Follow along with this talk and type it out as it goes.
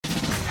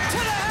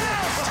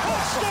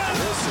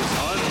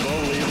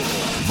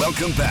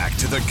Welcome back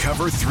to the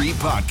Cover 3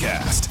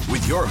 podcast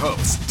with your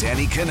hosts,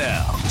 Danny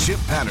Cannell, Chip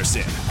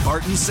Patterson,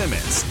 Barton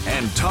Simmons,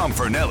 and Tom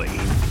Fernelli.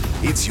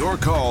 It's your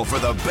call for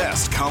the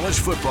best college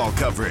football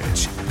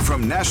coverage,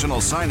 from National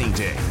Signing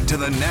Day to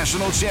the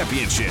National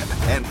Championship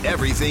and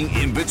everything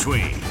in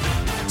between.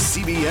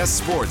 CBS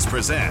Sports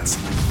presents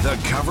the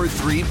Cover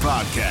 3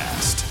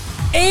 podcast.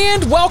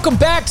 And welcome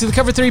back to the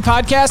Cover 3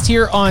 podcast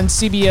here on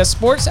CBS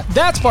Sports.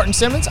 That's Barton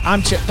Simmons.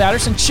 I'm Chip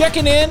Patterson,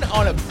 checking in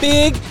on a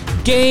big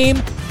game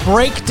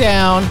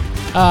breakdown.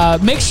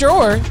 Make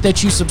sure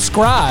that you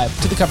subscribe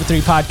to the Cover 3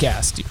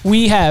 podcast.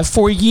 We have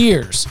for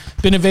years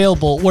been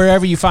available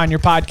wherever you find your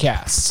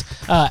podcasts.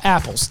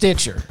 Apple,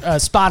 Stitcher,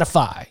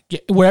 Spotify,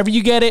 wherever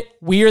you get it,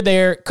 we are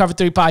there, Cover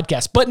 3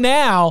 podcast. But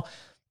now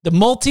the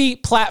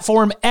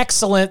multi-platform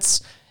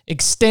excellence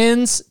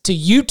extends to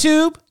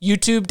YouTube,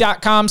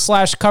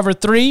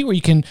 youtube.com/cover3, where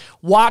you can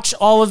watch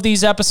all of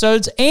these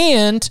episodes,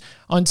 and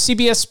on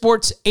CBS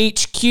Sports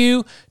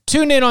HQ.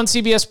 Tune in on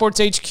CBS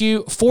Sports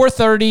HQ,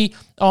 4:30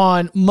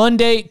 on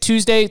Monday,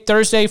 Tuesday,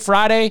 Thursday,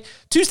 Friday.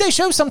 Tuesday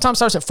show sometimes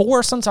starts at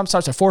 4, sometimes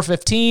starts at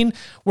 4:15.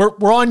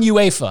 We're on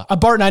UEFA.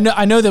 Barton,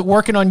 I know that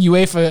working on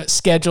UEFA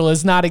schedule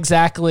is not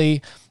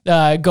exactly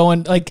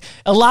going, like,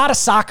 a lot of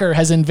soccer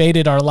has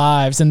invaded our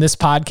lives in this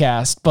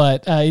podcast,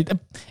 but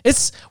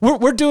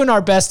we're doing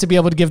our best to be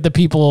able to give the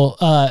people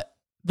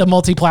the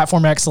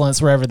multi-platform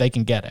excellence wherever they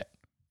can get it.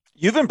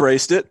 You've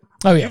embraced it.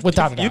 Oh yeah,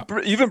 without a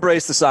doubt. You've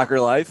embraced the soccer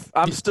life.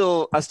 I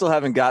still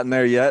haven't gotten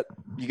there yet.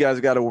 You guys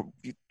got to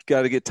get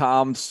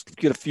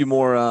get a few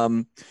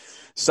more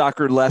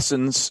soccer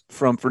lessons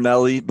from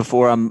Fernelli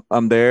before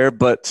I'm there.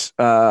 But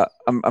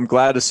I'm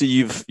glad to see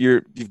you've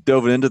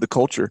dove into the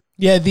culture.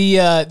 Yeah,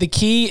 the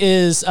key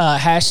is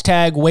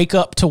hashtag wake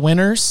up to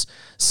winners.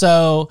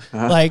 So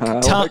like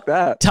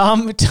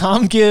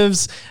Tom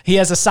gives, he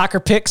has a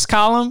soccer picks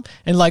column,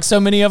 and like so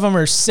many of them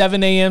are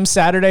 7 a.m.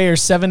 Saturday or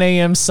 7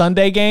 a.m.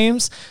 Sunday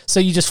games. So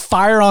you just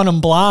fire on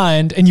them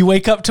blind and you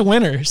wake up to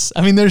winners.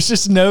 I mean, there's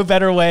just no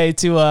better way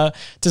to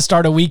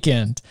start a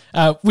weekend.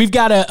 We've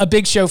got a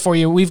big show for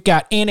you. We've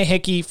got Anna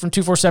Hickey from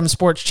 247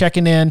 Sports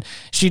checking in.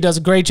 She does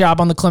a great job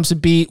on the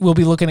Clemson beat. We'll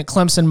be looking at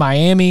Clemson,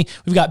 Miami.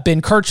 We've got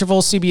Ben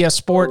Kercheval, CBS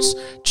Sports,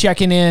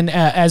 checking in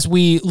as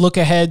we look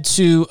ahead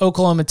to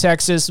Oklahoma,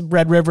 Texas,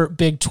 Red River,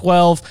 Big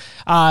 12.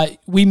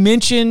 We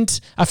mentioned,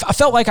 I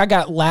felt like I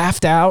got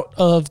laughed out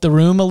of the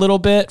room a little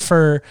bit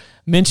for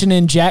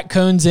mentioning Jack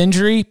Cohn's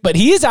injury, but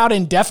he is out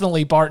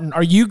indefinitely, Barton.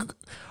 Are you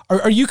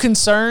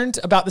concerned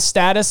about the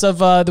status of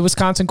the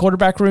Wisconsin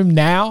quarterback room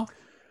now?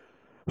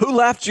 Who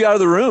laughed you out of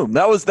the room?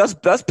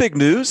 That's big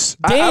news.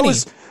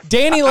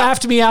 Danny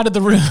laughed me out of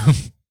the room.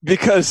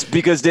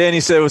 Because Danny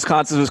said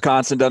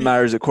Wisconsin doesn't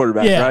matter as a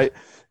quarterback, right?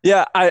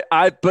 Yeah,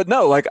 but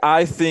no, like,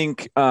 I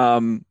think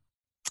I'll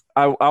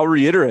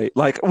reiterate,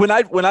 like, when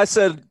I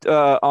said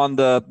on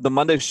the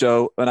Monday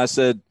show, and I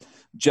said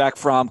Jack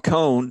Fromm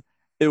Cohn,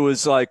 it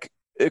was like,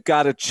 it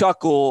got a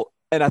chuckle,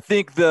 and I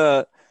think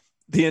the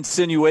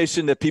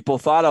insinuation that people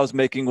thought I was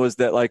making was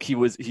that, like,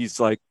 he's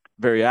like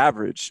very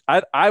average.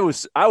 I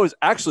was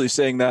actually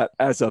saying that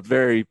as a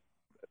very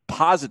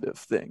positive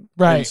thing,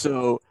 right? And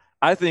so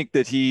I think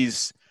that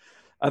he's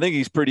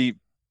pretty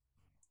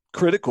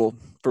critical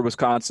for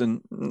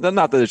Wisconsin.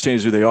 Not that it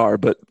changed who they are,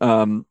 but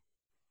no,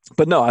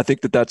 I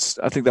think that's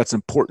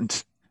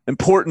important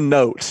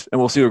note,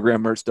 and we'll see what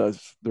Graham Mertz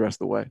does the rest of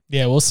the way.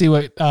 Yeah, we'll see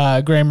what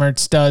Graham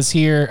Mertz does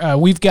here.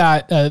 We've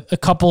got a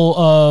couple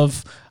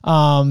of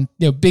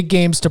big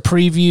games to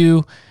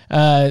preview,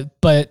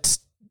 but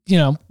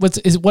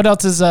what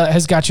else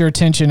has got your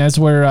attention as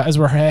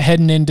we're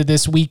heading into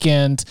this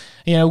weekend?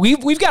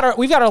 We've got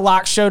our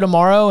lock show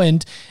tomorrow,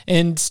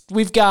 and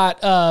we've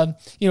got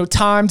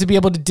time to be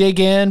able to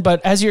dig in.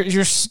 But as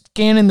you're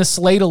scanning the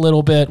slate a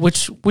little bit,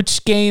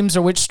 which games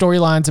or which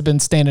storylines have been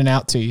standing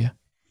out to you?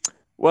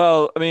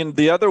 Well, I mean,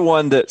 the other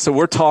one so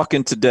we're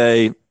talking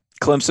today,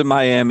 Clemson,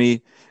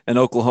 Miami, and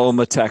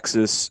Oklahoma,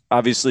 Texas.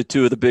 Obviously,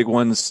 two of the big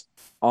ones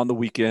on the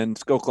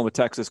weekend. Oklahoma,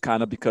 Texas,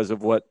 kind of because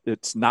of what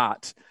it's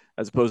not,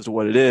 as opposed to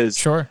what it is.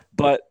 Sure.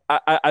 But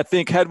I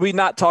think, had we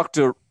not talked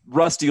to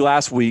Rusty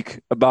last week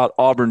about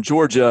Auburn,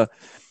 Georgia,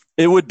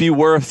 it would be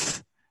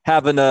worth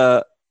having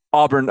a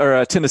Auburn or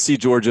a Tennessee,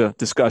 Georgia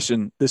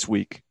discussion this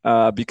week,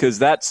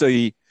 because I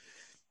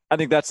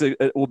think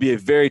it will be a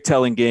very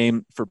telling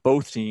game for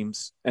both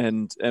teams,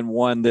 and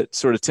one that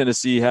sort of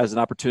Tennessee has an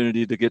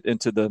opportunity to get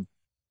into the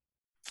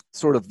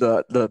sort of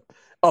the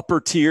upper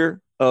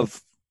tier of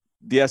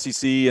the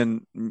SEC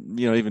and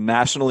even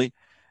nationally.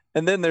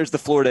 And then there's the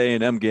Florida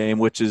A&M game,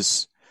 which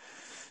is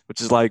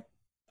like,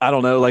 I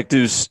don't know, like,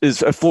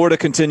 Florida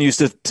continues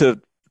to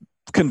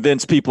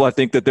convince people, I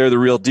think, that they're the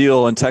real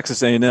deal, and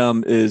Texas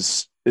A&M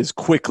is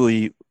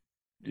quickly,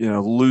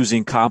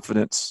 losing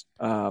confidence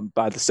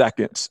by the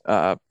second.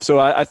 So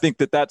I think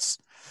that's,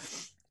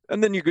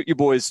 and then your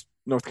boys,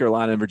 North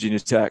Carolina and Virginia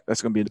Tech,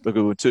 that's going to be a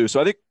good one too.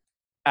 So I think,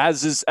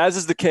 as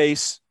is the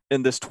case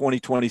in this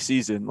 2020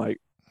 season,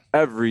 like,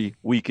 every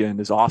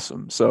weekend is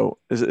awesome. So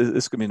it's going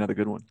to be another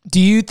good one. Do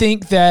you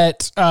think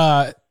that,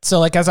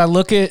 as I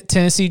look at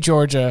Tennessee,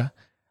 Georgia,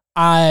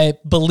 I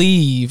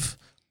believe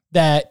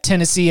that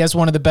Tennessee has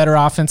one of the better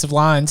offensive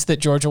lines that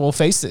Georgia will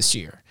face this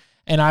year.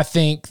 And I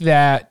think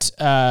that,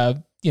 I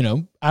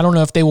don't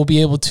know if they will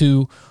be able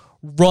to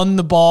run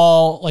the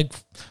ball.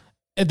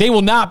 They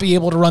will not be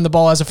able to run the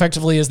ball as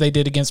effectively as they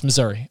did against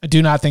Missouri. I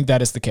do not think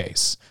that is the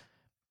case.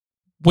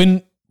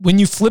 When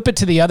you flip it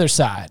to the other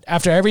side,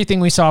 after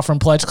everything we saw from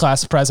Pledge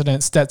Class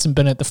President Stetson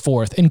Bennett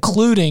IV,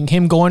 including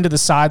him going to the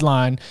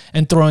sideline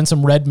and throwing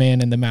some Red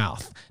Man in the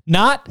mouth,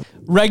 not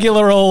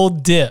regular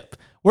old dip.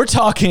 We're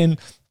talking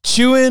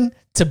chewing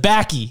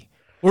tobacco.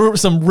 We're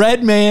some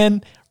Red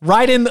Man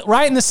right in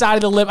the side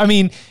of the lip. I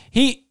mean,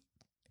 he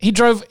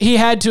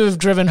had to have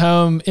driven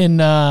home in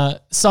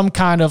some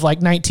kind of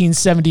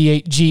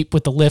 1978 Jeep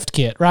with the lift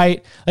kit,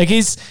 right?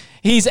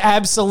 He's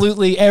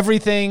absolutely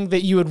everything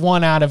that you would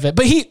want out of it.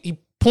 But he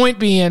point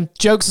being,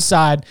 jokes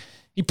aside,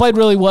 he played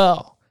really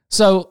well.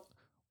 So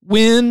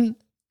when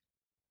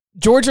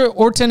Georgia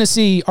or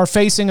Tennessee are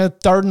facing a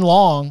 3rd and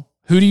long,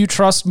 who do you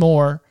trust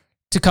more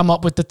to come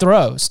up with the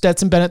throw?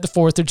 Stetson Bennett IV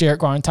or Jarrett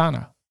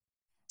Guarantano?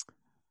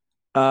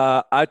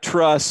 I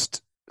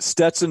trust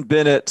Stetson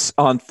Bennett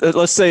on,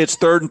 let's say it's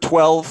 3rd and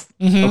 12.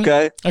 Mm-hmm.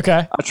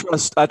 Okay.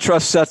 I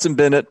trust Stetson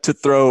Bennett to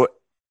throw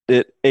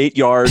it 8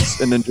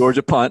 yards and then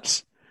Georgia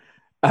punts.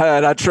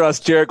 And I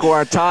trust Jarrett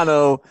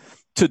Guarantano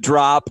to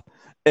drop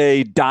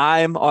a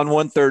dime on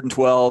one 3rd and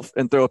 12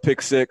 and throw a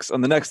pick 6 on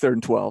the next 3rd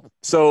and 12.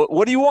 So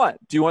what do you want?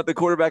 Do you want the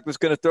quarterback that's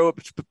going to throw it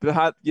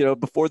behind,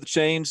 before the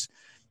chains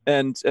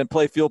and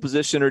play field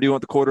position, or do you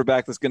want the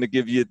quarterback that's going to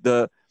give you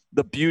the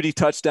beauty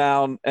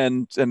touchdown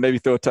and maybe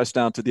throw a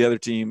touchdown to the other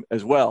team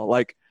as well?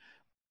 I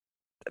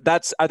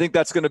think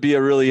that's going to be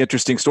a really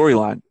interesting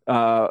storyline.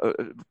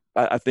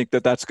 I think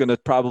that's going to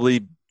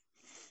probably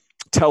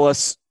tell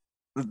us,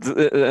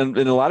 in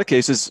a lot of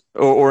cases,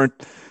 or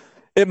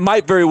it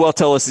might very well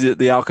tell us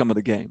the outcome of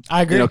the game.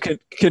 I agree.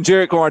 Can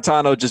Jarrett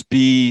Guarantano just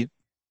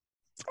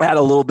add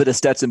a little bit of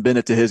Stetson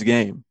Bennett to his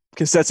game?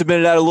 Can Stetson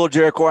Bennett add a little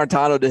Jarrett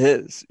Guarantano to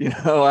his?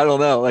 I don't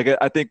know.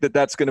 I think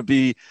that's going to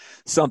be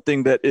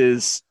something that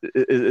is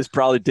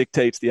probably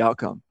dictates the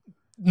outcome.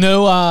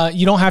 No,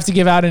 you don't have to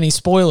give out any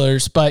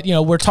spoilers, but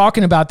we're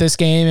talking about this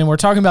game and we're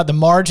talking about the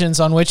margins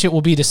on which it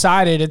will be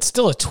decided. It's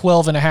still a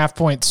 12.5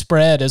 point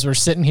spread as we're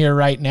sitting here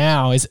right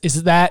now.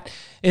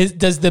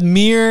 Does the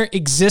mere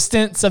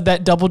existence of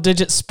that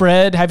double-digit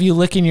spread have you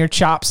licking your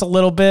chops a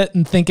little bit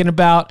and thinking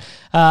about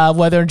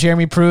whether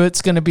Jeremy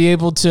Pruitt's going to be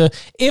able to,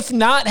 if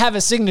not have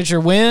a signature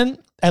win,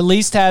 at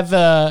least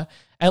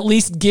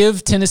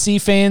give Tennessee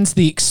fans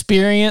the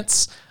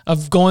experience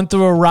of going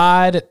through a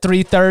ride at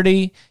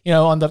 3:30,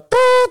 on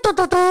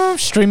the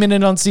streaming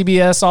it on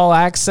CBS All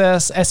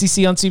Access,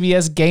 SEC on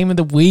CBS Game of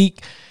the Week,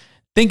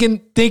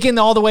 thinking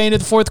all the way into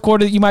the 4th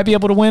quarter that you might be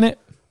able to win it?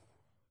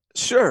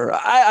 Sure.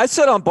 I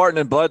said on Barton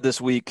and Bud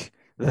this week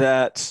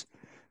that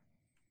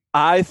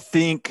I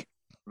think,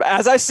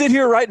 as I sit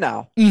here right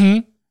now,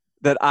 mm-hmm.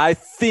 that I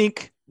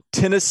think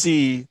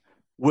Tennessee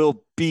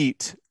will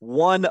beat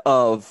one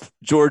of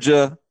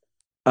Georgia,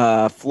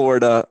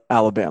 Florida,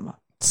 Alabama.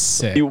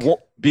 Sick.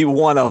 Be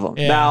one of them.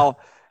 Yeah. Now,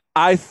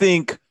 I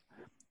think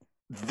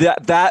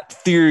that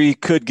theory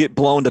could get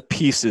blown to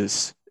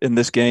pieces in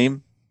this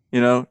game.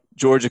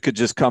 Georgia could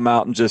just come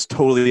out and just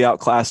totally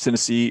outclass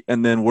Tennessee,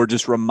 and then we're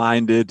just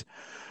reminded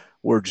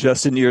we're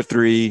just in year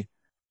 3.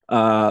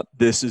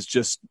 This is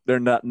just they're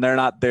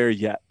not there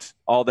yet.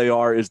 All they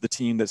are is the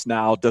team that's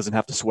now doesn't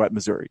have to sweat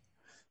Missouri.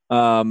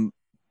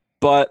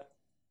 But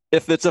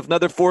if it's a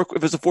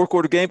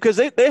 4-quarter game, because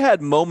they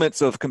had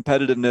moments of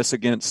competitiveness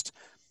against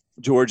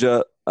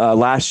Georgia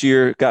last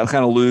year, got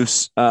kind of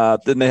loose.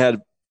 Then they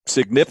had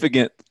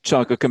significant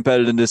chunk of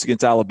competitiveness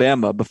against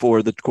Alabama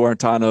before the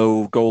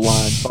Guarantano goal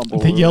line fumble.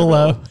 The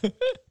YOLO.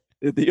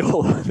 The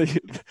YOLO.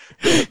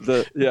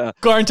 Yeah.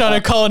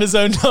 Guarantano calling his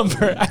own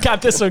number. I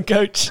got this one,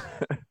 Coach.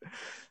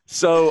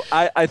 So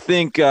I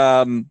think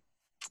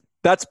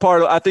that's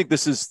part of. I think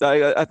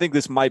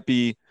this might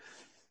be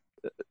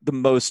the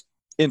most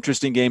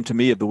interesting game to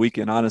me of the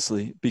weekend,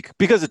 honestly,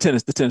 because of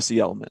the Tennessee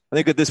element. I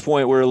think at this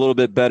point we're a little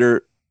bit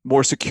better,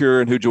 more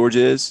secure in who Georgia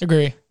is.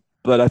 Agree.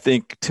 But I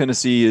think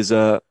Tennessee is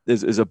a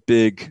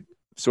big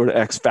sort of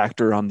X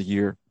factor on the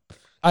year.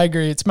 I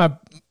agree. It's my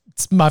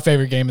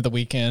favorite game of the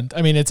weekend.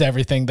 I mean, it's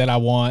everything that I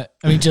want.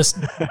 I mean, just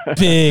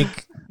big,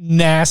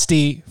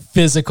 nasty,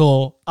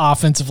 physical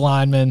offensive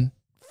lineman,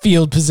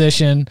 field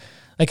position,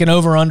 like an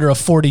over-under of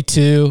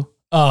 42.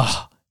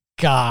 Oh,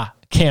 God,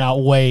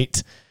 cannot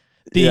wait.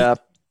 Yeah,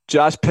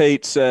 Josh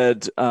Pate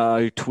said, he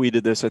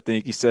tweeted this, I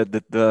think. He said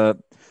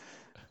that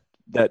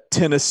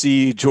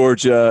Tennessee,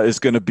 Georgia is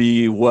going to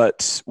be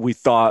what we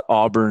thought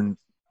Auburn,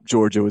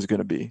 Georgia was going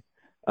to be,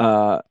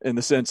 in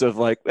the sense of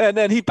and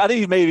then I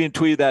think he maybe even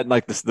tweeted that in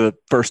the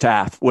first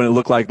half when it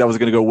looked like that was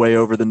going to go way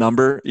over the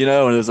number, and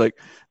it was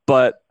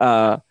but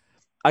I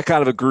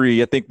kind of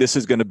agree. I think this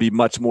is going to be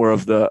much more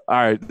of all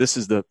right, this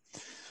is the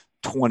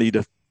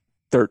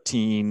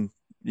 20-13,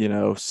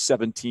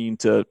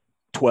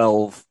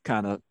 17-12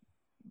 kind of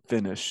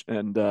finish.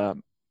 And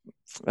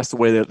That's the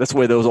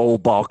way those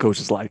old ball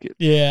coaches like it.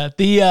 Yeah.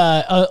 The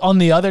on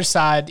the other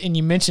side, and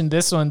you mentioned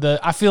this one,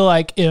 I feel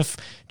like if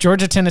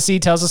Georgia Tennessee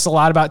tells us a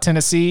lot about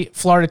Tennessee,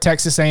 Florida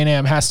Texas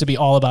A&M has to be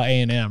all about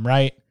A&M,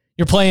 right?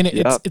 You're playing it.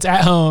 Yep. It's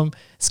at home.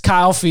 It's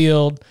Kyle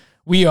Field.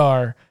 We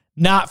are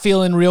not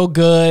feeling real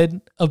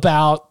good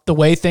about the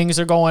way things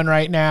are going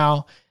right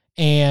now,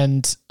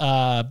 and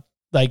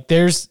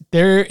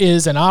there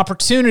is an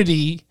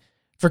opportunity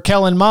for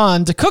Kellen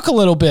Mond to cook a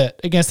little bit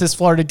against this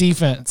Florida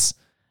defense.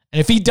 And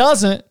if he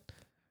doesn't,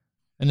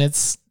 then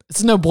it's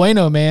no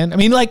bueno, man. I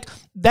mean, like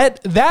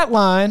that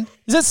line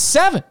is at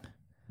 7.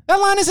 That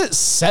line is at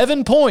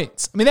 7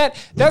 points. I mean,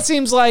 that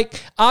seems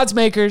like odds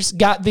makers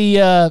got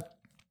the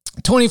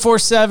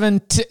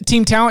 24/7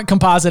 team talent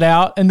composite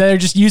out, and they're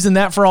just using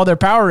that for all their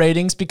power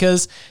ratings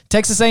because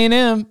Texas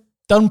A&M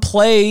doesn't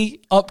play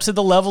up to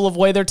the level of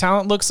way their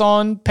talent looks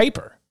on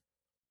paper.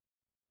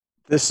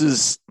 This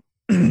is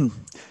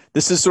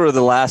sort of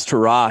the last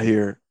hurrah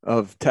here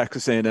of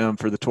Texas A&M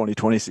for the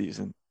 2020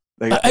 season.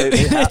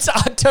 It's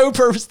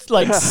October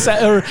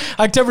or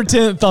October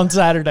 10th on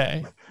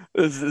Saturday.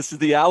 This is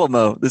the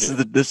Alamo. This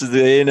is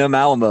the A&M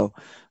Alamo,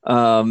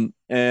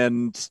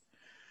 and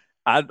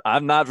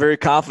I'm not very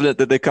confident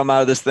that they come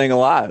out of this thing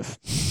alive.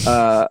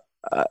 But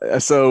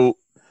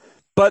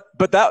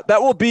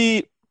that'll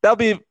be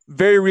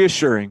very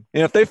reassuring.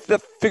 And if they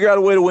figure out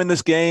a way to win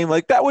this game,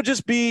 like that would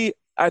just be,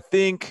 I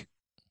think,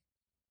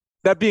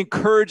 that'd be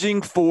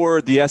encouraging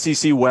for the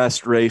SEC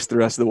West race the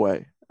rest of the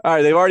way. All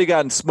right, they've already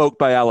gotten smoked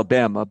by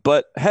Alabama,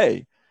 but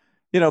hey,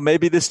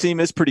 maybe this team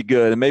is pretty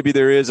good, and maybe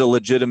there is a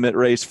legitimate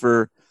race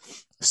for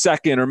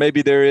second, or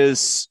maybe there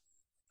is.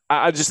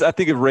 I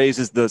think it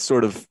raises the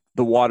sort of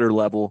the water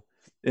level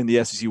in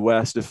the SEC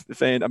West.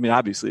 If A&M, I mean,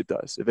 obviously it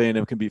does. If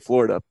A&M can beat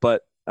Florida,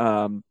 but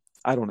I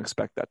don't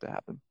expect that to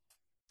happen.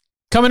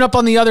 Coming up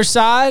on the other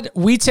side,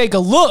 we take a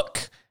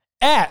look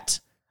at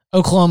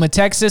Oklahoma,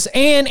 Texas,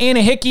 and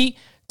Anna Hickey.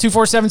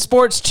 247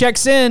 Sports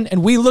checks in,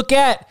 and we look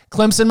at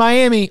Clemson,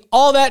 Miami,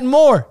 all that and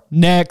more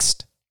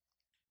next.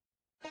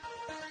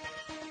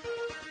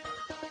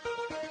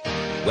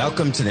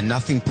 Welcome to the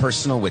Nothing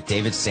Personal with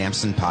David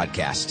Sampson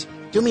podcast.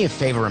 Do me a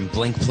favor and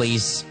blink,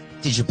 please.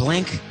 Did you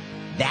blink?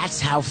 That's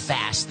how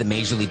fast the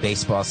Major League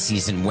Baseball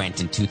season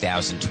went in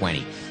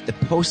 2020. The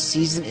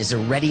postseason is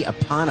already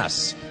upon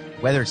us.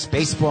 Whether it's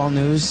baseball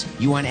news,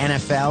 you want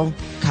NFL,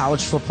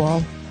 college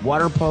football,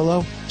 water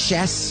polo,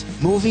 chess,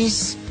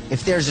 movies,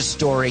 if there's a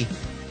story,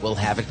 we'll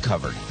have it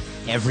covered.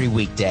 Every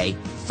weekday,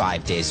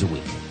 5 days a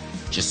week.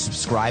 Just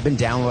subscribe and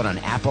download on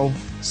Apple,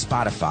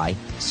 Spotify,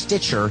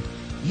 Stitcher,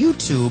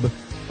 YouTube,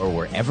 or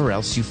wherever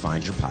else you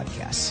find your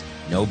podcasts.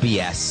 No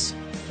BS,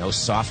 no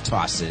soft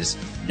tosses,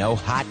 no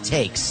hot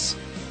takes.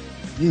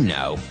 You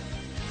know,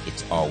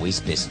 it's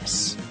always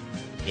business.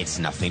 It's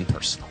nothing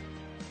personal.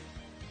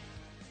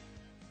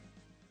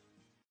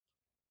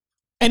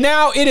 And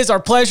now it is our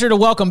pleasure to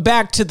welcome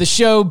back to the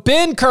show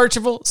Ben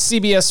Kercheval,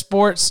 CBS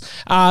Sports.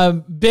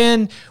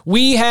 Ben,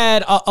 we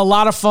had a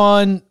lot of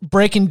fun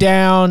breaking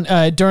down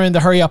during the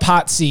Hurry Up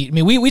Hot Seat. I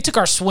mean, we took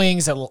our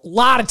swings at a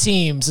lot of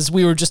teams as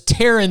we were just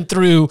tearing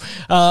through,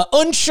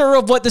 unsure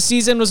of what the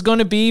season was going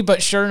to be,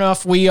 but sure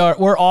enough,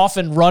 we're off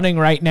and running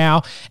right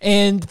now.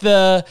 And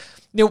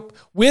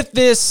with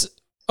this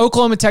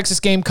Oklahoma, Texas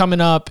game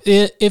coming up,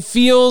 it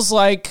feels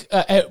like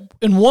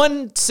in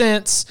one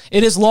sense,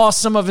 it has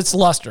lost some of its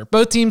luster.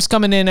 Both teams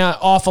coming in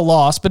off a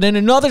loss, but in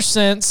another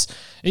sense,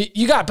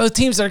 you got both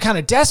teams that are kind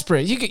of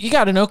desperate. You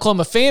got an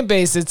Oklahoma fan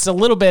base that's a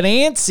little bit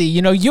antsy.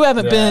 You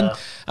haven't been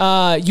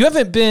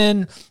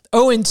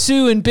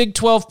 0-2 in Big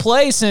 12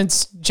 play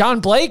since John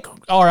Blake,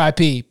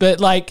 RIP. But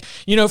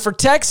for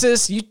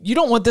Texas, you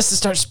don't want this to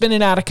start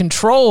spinning out of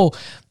control.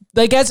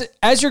 Like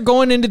as you're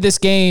going into this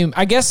game,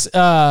 I guess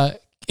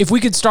if we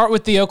could start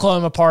with the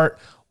Oklahoma part.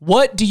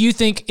 What do you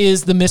think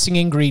is the missing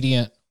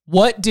ingredient?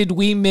 What did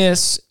we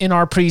miss in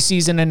our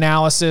preseason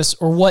analysis,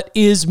 or what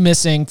is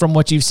missing from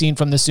what you've seen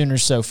from the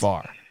Sooners so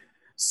far?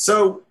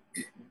 So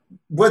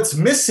what's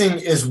missing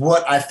is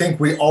what I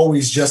think we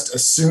always just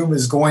assume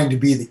is going to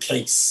be the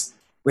case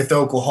with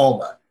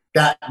Oklahoma,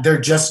 that they're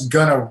just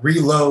going to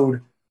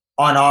reload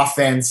on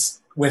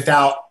offense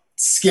without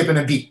skipping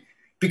a beat.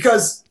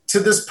 Because to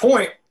this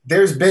point,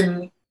 there's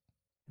been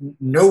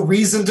no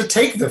reason to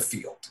take the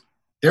field.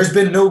 There's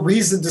been no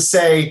reason to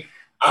say,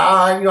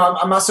 I'm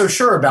not so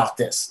sure about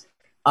this.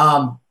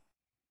 The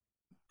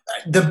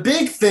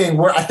big thing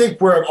where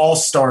it all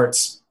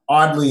starts,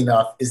 oddly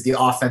enough, is the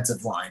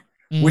offensive line,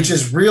 which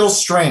is real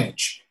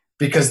strange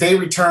because they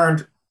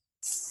returned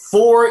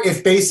 4,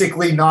 if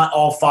basically not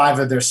all 5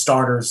 of their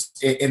starters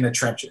in the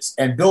trenches.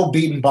 And Bill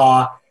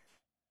Beatonbaugh,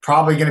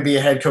 probably going to be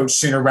a head coach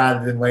sooner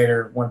rather than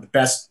later, one of the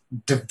best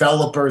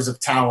developers of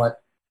talent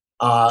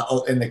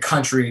in the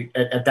country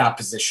at that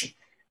position.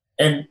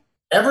 And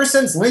ever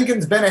since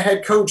Lincoln's been a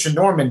head coach in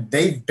Norman,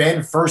 they've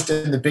been first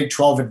in the Big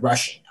 12 in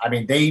rushing. I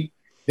mean, they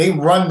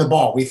run the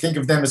ball. We think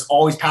of them as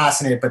always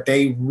passing it, but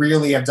they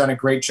really have done a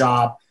great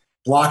job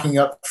blocking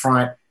up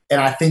front,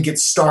 and I think it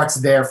starts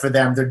there for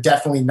them. They're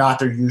definitely not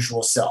their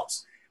usual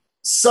selves.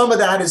 Some of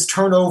that is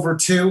turnover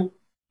too.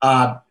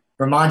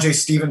 Ramondre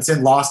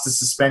Stevenson lost his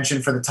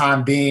suspension for the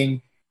time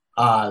being.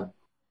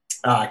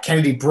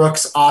 Kennedy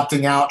Brooks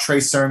opting out, Trey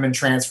Sermon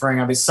transferring.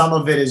 I mean, some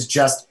of it is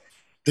just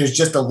there's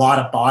just a lot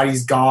of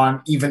bodies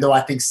gone, even though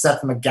I think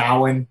Seth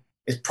McGowan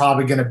is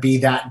probably going to be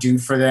that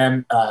dude for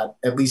them,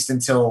 at least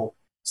until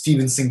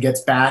Stevenson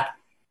gets back.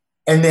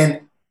 And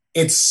then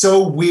it's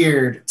so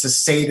weird to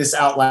say this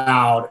out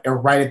loud or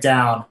write it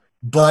down.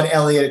 Bud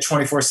Elliott at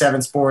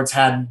 24/7 Sports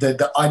had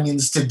the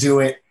onions to do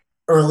it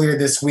earlier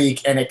this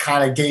week, and it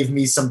kind of gave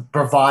me some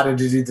bravado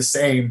to do the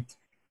same.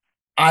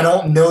 I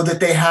don't know that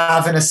they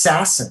have an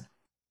assassin.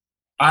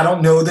 I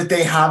don't know that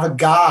they have a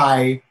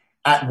guy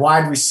at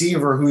wide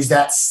receiver who's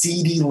that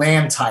CeeDee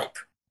Lamb type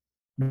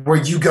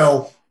where you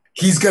go,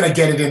 he's going to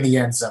get it in the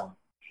end zone.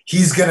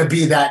 He's going to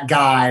be that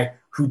guy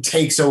who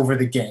takes over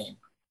the game.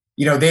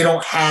 You know, they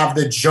don't have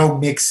the Joe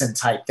Mixon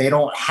type. They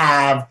don't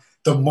have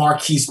the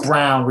Marquise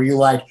Brown where you're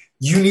like,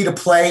 you need a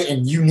play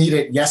and you need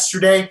it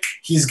yesterday.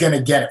 He's going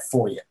to get it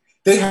for you.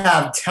 They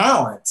have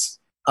talent.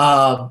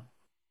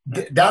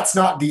 That's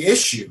not the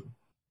issue.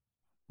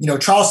 You know,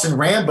 Charleston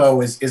Rambo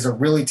is a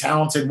really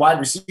talented wide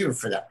receiver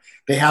for them.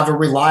 They have a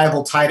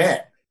reliable tight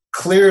end.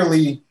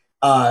 Clearly,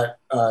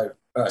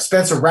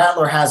 Spencer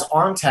Rattler has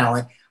arm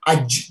talent.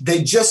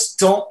 They just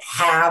don't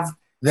have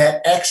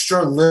that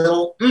extra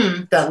little,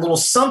 that little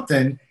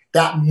something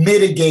that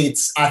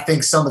mitigates, I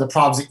think, some of the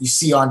problems that you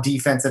see on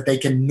defense that they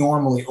can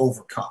normally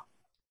overcome.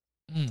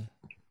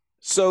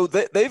 So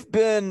they've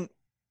been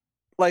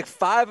like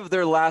 5 of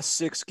their last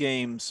 6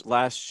 games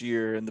last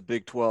year in the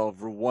Big 12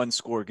 were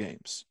 1-score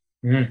games.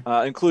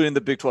 Including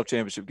the Big 12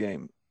 championship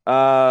game.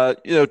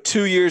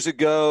 2 years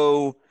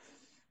ago,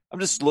 I'm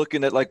just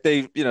looking at like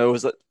it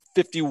was like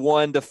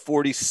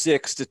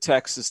 51-46 to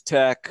Texas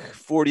Tech,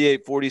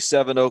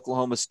 48-47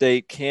 Oklahoma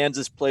State.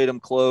 Kansas played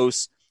them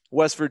close.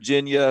 West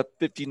Virginia,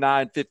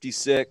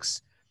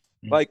 59-56.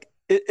 Like,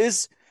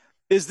 is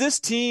this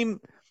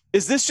team?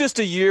 Is this just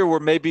a year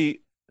where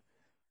maybe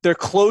they're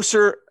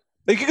closer?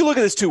 Like, you can look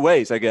at this 2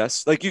 ways, I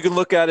guess. Like, you can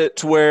look at it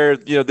to where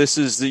this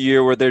is the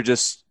year where they're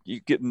just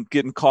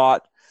getting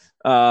caught.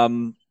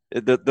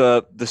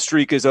 The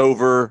streak is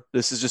over.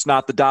 This is just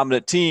not the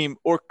dominant team.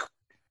 Or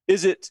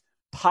is it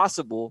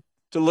possible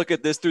to look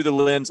at this through the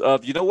lens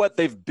of, you know what,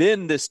 they've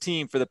been this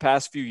team for the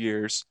past few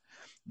years.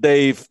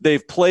 They've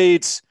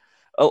played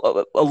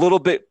a little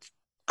bit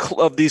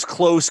of these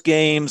close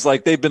games.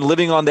 Like, they've been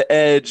living on the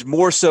edge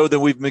more so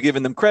than we've been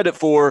giving them credit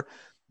for.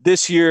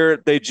 This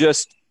year, they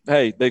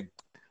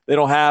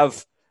don't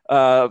have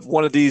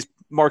one of these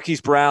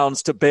Marquise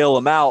Browns to bail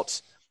them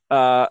out.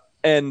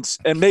 And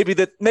maybe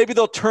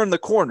they'll turn the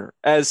corner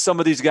as some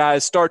of these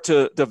guys start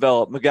to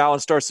develop. McGowan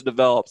starts to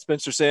develop.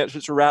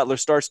 Spencer Rattler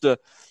starts to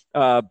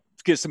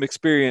get some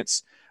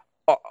experience.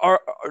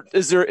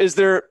 Is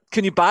there?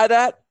 Can you buy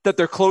that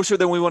they're closer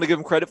than we want to give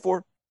them credit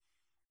for?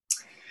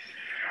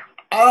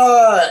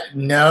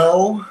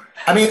 No.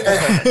 I mean,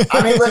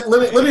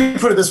 let me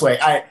put it this way.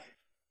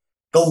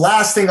 The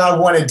last thing I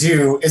want to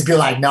do is be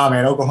like, nah,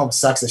 man, Oklahoma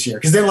sucks this year.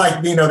 Because then,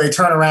 they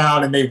turn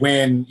around and they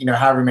win,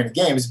 however many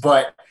games.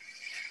 But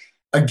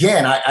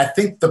again, I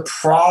think the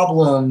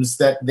problems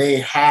that they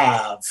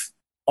have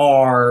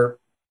are,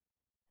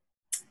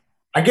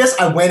 I guess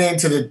I went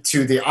into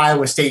the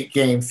Iowa State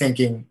game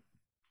thinking,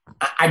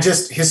 I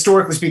just,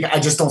 historically speaking,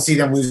 I just don't see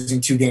them losing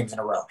 2 games in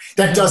a row.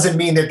 That doesn't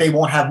mean that they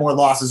won't have more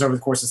losses over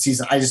the course of the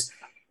season.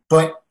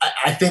 But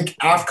I think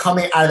after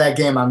coming out of that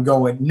game, I'm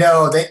going,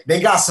 no, they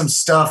got some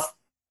stuff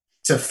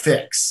to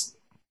fix.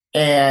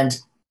 And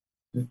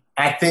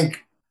I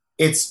think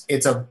it's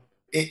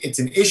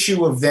an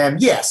issue of them.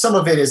 Yeah, some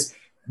of it is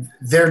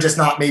they're just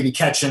not maybe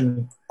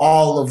catching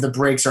all of the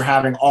breaks or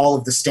having all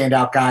of the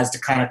standout guys to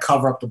kind of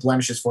cover up the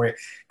blemishes for you.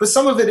 But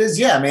some of it is,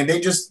 they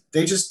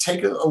just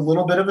take a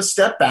little bit of a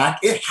step back.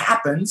 It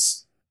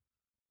happens.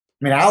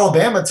 I mean,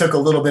 Alabama took a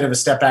little bit of a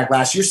step back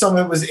last year. Some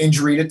of it was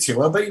injury to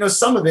Tua, but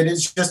some of it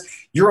is just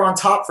you're on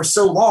top for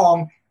so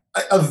long.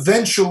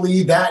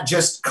 Eventually, that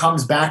just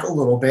comes back a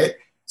little bit.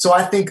 So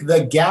I think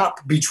the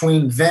gap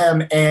between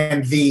them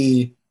and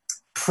the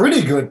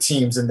pretty good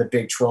teams in the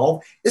Big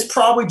 12 is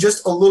probably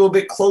just a little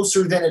bit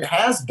closer than it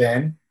has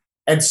been.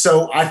 And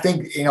so I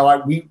think,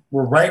 we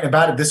were writing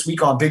about it this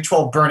week on Big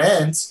 12 Burn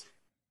Ends.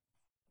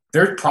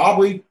 There's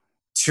probably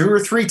 2 or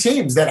 3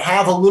 teams that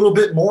have a little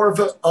bit more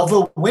of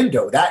a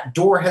window. That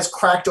door has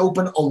cracked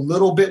open a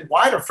little bit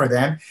wider for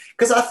them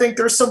because I think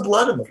there's some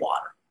blood in the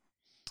water.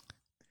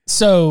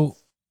 So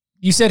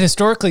you said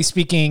historically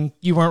speaking,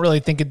 you weren't really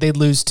thinking they'd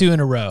lose 2 in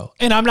a row.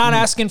 And I'm not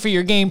asking for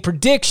your game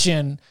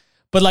prediction,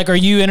 but are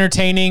you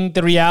entertaining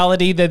the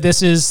reality that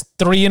this is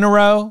 3 in a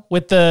row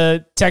with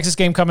the Texas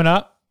game coming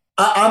up?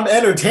 I'm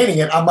entertaining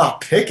it. I'm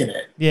not picking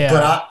it.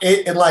 Yeah.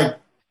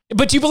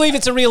 But you believe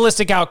it's a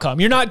realistic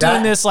outcome. You're not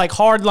doing this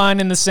hard line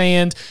in the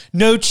sand.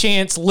 No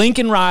chance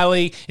Lincoln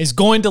Riley is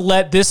going to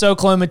let this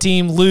Oklahoma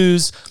team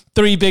lose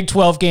 3 Big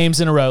 12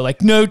 games in a row.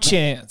 No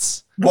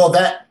chance. Well,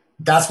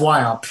 that's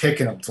why I'm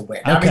picking them to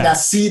win. Okay. I mean,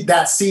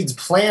 that seed's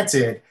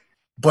planted,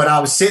 but I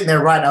was sitting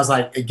there and I was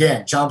like,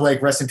 again, John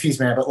Blake, rest in peace,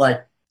 man. But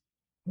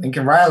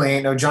Lincoln Riley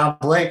ain't no John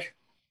Blake.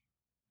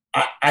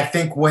 I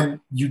think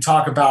when you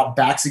talk about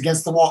backs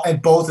against the wall,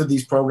 and both of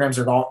these programs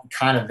are all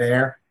kind of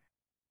there,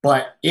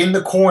 but in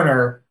the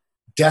corner,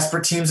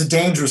 desperate team's a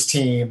dangerous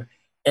team.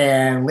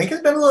 And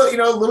Lincoln's been a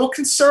little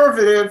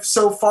conservative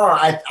so far.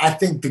 I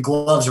think the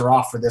gloves are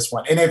off for this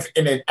one. And if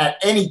at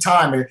any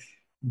time if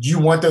you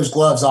want those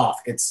gloves off,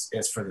 it's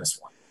for this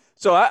one.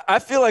 So I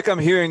feel like I'm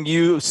hearing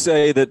you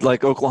say that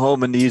like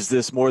Oklahoma needs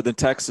this more than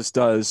Texas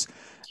does.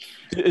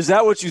 Is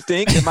that what you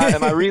think?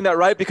 Am I reading that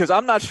right? Because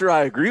I'm not sure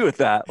I agree with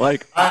that.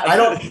 Like I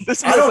don't.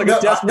 This feels like a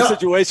desperate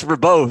situation for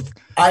both.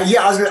 I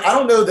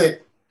don't know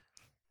that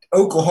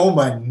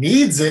Oklahoma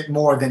needs it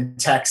more than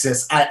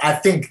Texas. I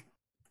think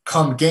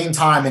come game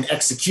time and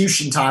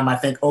execution time, I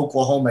think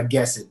Oklahoma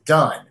gets it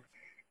done.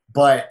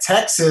 But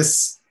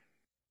Texas,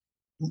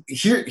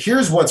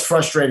 here's what's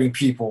frustrating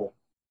people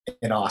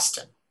in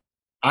Austin.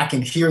 I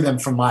can hear them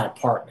from my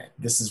apartment.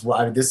 This is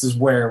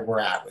where we're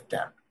at with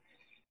them.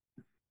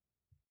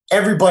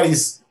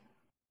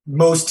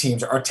 Most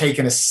teams are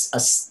taking a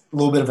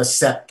little bit of a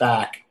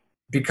setback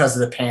because of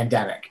the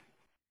pandemic.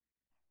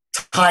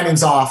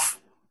 Timing's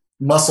off,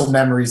 muscle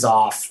memory's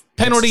off.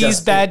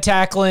 Penalties, bad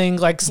tackling,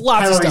 like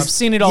lots of stuff.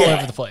 Seen it all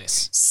over the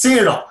place. Seen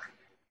it all.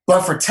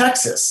 But for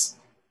Texas,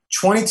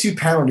 22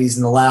 penalties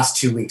in the last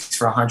 2 weeks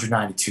for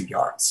 192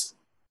 yards.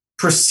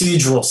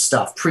 Procedural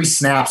stuff,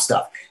 pre-snap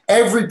stuff.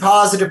 Every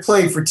positive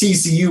play for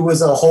TCU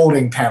was a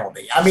holding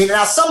penalty. I mean,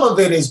 now some of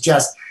it is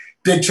just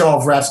Big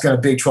 12 refs going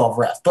to Big 12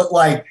 refs. But,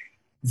 like,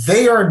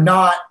 they are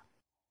not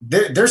 –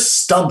 they're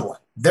stumbling.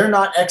 They're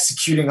not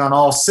executing on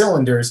all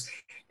cylinders.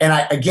 And,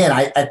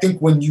 I think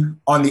when you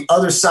 – on the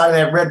other side of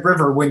that Red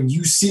River, when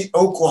you see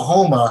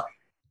Oklahoma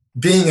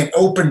being an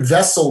open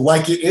vessel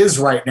like it is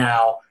right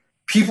now,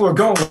 people are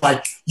going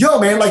like, yo,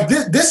 man, like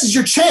this is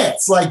your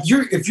chance. Like,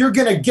 if you're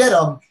going to get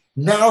them,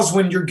 now's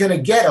when you're going to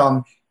get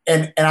them.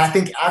 And I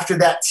think after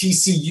that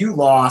TCU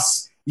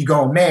loss, you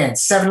go, man,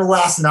 7 of the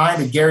last 9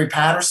 to Gary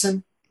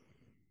Patterson.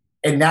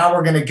 And now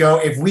we're going to go,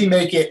 if we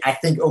make it, I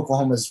think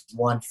Oklahoma's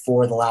won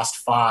 4 of the last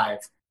 5.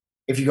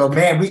 If you go,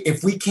 man,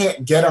 if we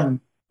can't get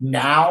them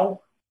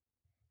now,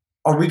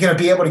 are we going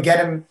to be able to get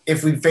them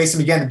if we face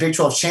them again in the Big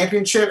 12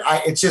 championship?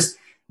 It's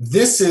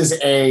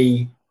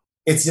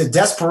a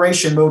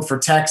desperation mode for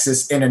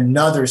Texas in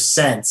another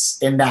sense,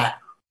 in that,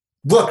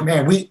 look,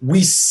 man,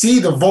 we see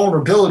the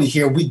vulnerability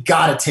here. We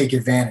got to take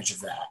advantage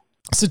of that.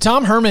 So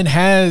Tom Herman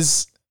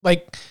has,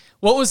 like,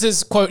 what was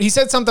his quote? He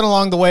said something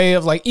along the way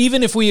of, like,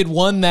 even if we had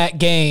won that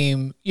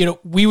game,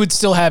 we would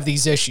still have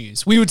these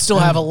issues. We would still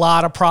have a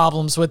lot of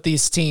problems with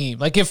this team.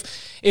 Like, if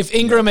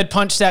Ingram had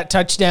punched that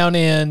touchdown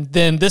in,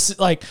 then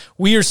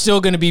we are still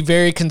going to be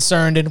very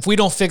concerned. And if we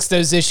don't fix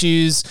those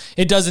issues,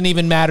 it doesn't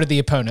even matter the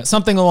opponent.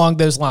 Something along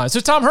those lines. So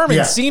Tom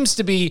Herman seems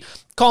to be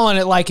calling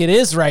it like it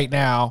is right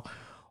now.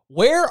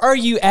 Where are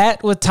you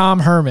at with Tom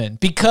Herman?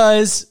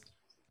 Because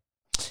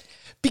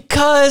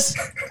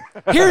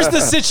here's the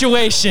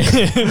situation.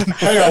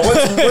 Hang on,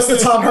 what's the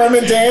Tom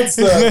Herman dance?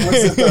 Was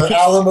it the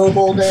Alamo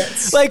Bowl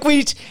dance?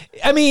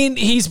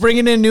 He's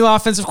bringing in a new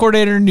offensive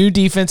coordinator, new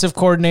defensive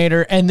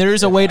coordinator, and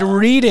there's a way to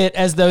read it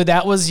as though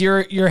that was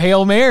your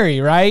Hail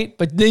Mary, right?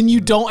 But then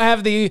you don't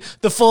have the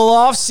full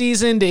off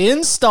season to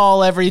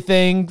install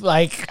everything.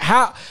 Like,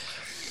 how?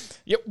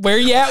 Where are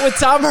you at with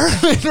Tom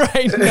Herman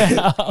right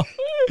now?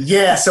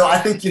 Yeah, so I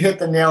think you hit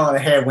the nail on the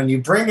head. When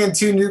you bring in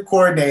 2 new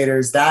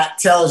coordinators, that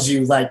tells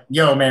you, like,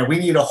 yo, man, we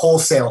need a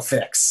wholesale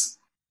fix,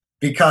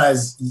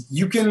 because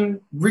you can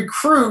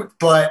recruit,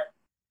 but,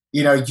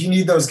 you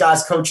need those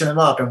guys coaching them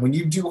up. And when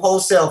you do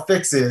wholesale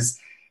fixes,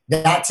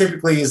 that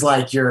typically is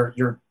like your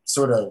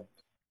sort of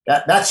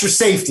that's your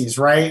safeties,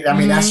 right? I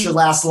mean, that's your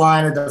last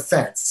line of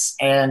defense.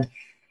 And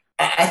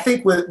I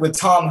think with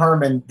Tom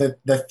Herman,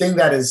 the thing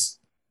that is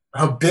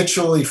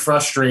habitually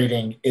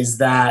frustrating is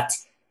that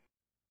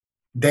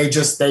they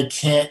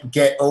can't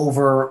get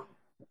over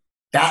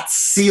that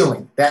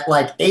ceiling, that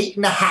like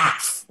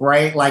 8.5,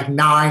 right? Like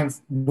 9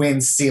 win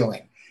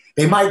ceiling.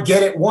 They might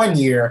get it one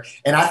year.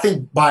 And I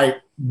think by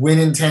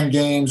winning 10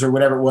 games or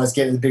whatever it was,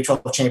 getting the Big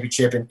 12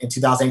 championship in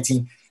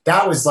 2018,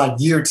 that was like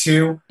year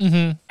 2.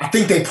 Mm-hmm. I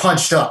think they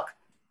punched up.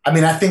 I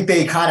mean, I think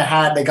they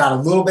got a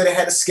little bit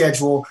ahead of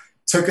schedule,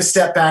 took a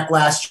step back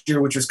last year,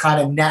 which was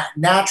kind of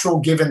natural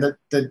given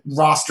the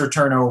roster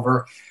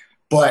turnover.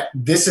 But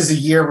this is a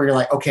year where you're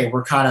like, okay,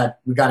 we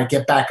got to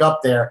get back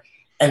up there.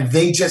 And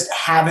they just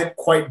haven't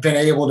quite been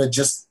able to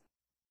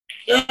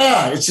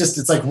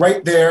it's like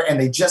right there, and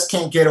they just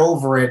can't get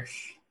over it.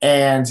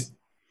 And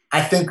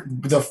I think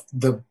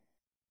the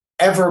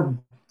ever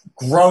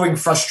growing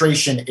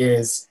frustration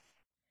is,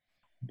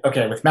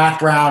 okay, with Mac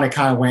Brown, it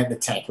kind of went in the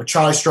tank. With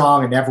Charlie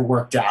Strong, it never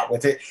worked out.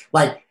 With it,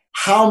 like,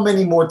 how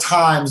many more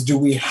times do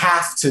we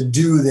have to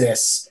do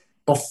this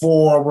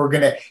before we're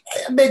going to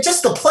 –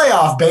 just the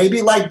playoff,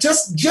 baby. Like,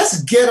 just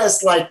get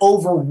us, like,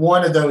 over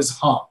one of those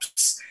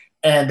humps.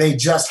 And they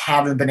just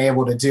haven't been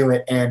able to do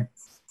it. And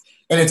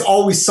it's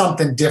always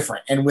something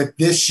different. And with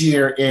this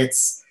year,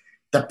 it's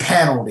the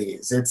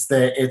penalties. It's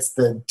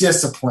the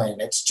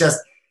discipline. It's just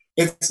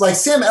It's like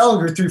Sam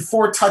Ehlinger threw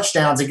 4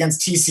 touchdowns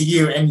against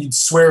TCU, and you'd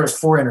swear it was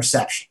 4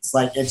 interceptions.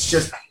 Like,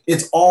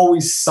 it's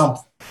always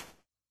something.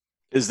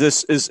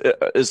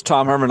 Is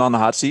Tom Herman on the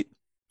hot seat?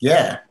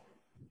 Yeah,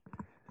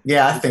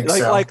 I think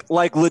so.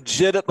 Like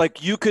legit.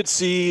 Like you could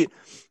see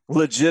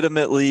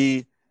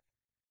legitimately.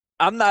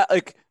 I'm not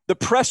like the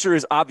pressure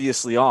is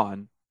obviously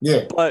on.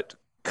 Yeah, but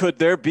could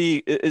there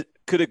be?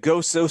 Could it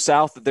go so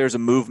south that there's a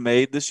move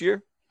made this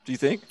year? Do you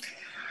think?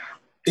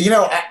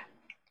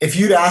 If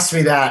you'd asked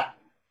me that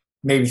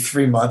maybe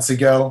 3 months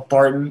ago,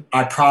 Barton,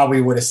 I probably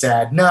would have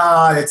said,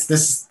 "Nah,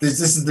 this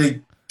is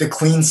the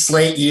clean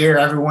slate year.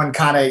 Everyone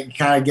kind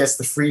of gets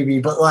the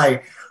freebie." But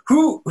like,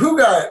 who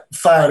got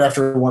fired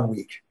after 1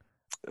 week?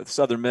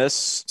 Southern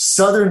Miss.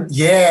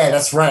 Yeah,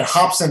 that's right.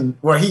 Hobson.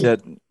 Well, he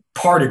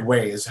parted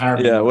ways.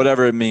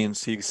 Whatever it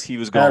means. He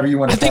was gone.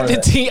 I think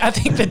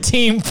the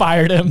team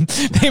fired him.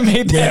 They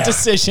made that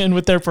decision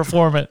with their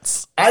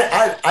performance.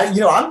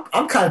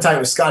 I'm kind of tight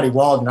with Scotty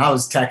Walden. I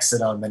was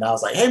texting him and I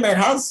was like, "Hey man,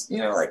 how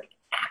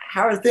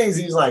are things?"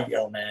 He was like,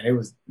 "Yo man, it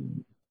was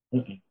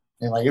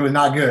it was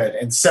not good."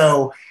 And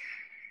so,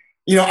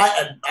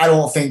 I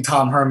don't think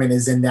Tom Herman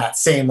is in that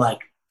same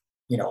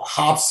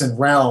Hobson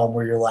realm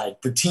where you're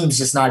like the team's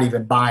just not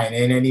even buying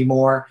in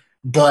anymore.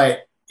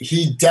 But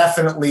he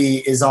definitely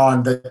is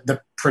on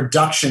the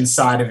production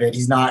side of it.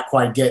 He's not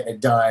quite getting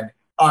it done.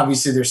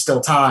 Obviously, there's still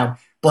time.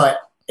 But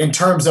in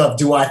terms of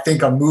do I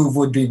think a move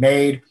would be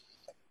made,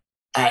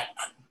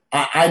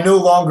 I no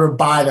longer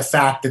buy the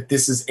fact that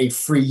this is a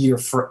free year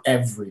for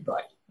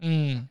everybody.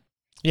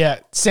 Yeah,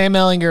 Sam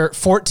Ehlinger,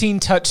 14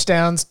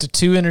 touchdowns to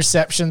 2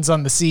 interceptions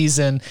on the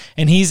season,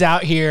 and he's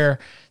out here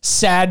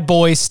sad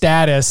boy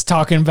status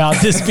talking about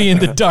this being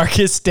the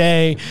darkest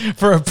day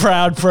for a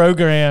proud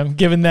program,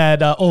 given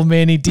that old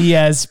Manny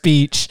Diaz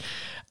speech.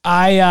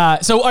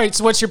 So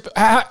what's your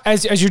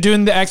as you're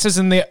doing the X's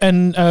and the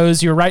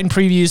O's, you're writing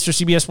previews for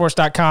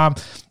CBSSports.com.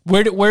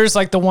 Where's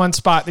like the one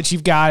spot that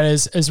you've got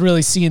as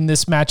really seeing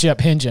this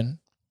matchup hinging?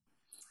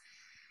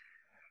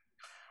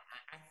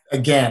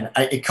 Again,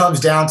 it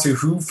comes down to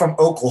who from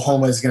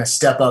Oklahoma is going to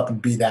step up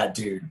and be that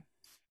dude.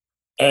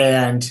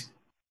 And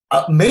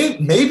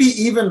maybe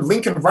even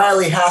Lincoln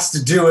Riley has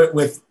to do it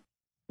with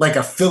like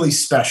a Philly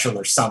special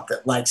or something.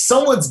 Like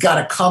someone's got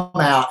to come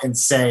out and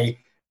say,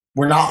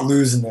 we're not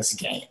losing this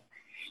game.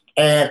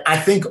 And I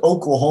think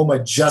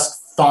Oklahoma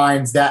just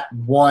finds that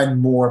one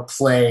more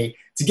play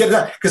to get it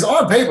done. Because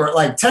on paper,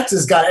 like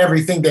Texas got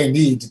everything they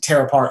need to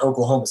tear apart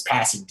Oklahoma's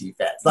passing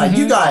defense. Like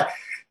you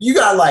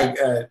got like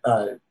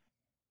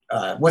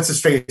what's his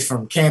face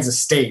from Kansas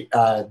State,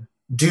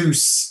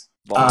 Deuce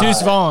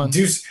Vaughn,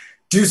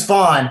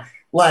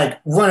 like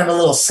running a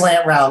little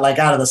slant route, like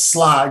out of the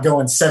slot,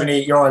 going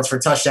 7-8 yards for a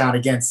touchdown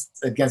against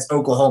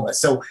Oklahoma.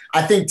 So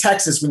I think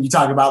Texas, when you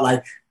talk about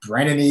like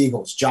Brennan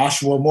Eagles,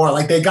 Joshua Moore,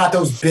 like they got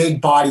those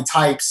big body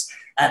types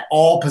at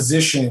all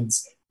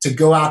positions to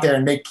go out there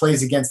and make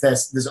plays against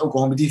this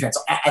Oklahoma defense.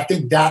 I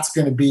think that's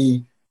going to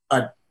be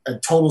a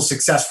total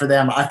success for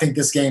them. I think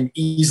this game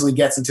easily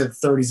gets into the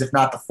 30s, if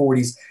not the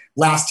 40s.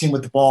 Last team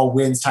with the ball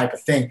wins type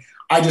of thing.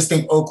 I just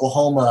think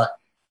Oklahoma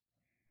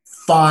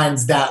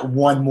finds that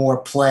one more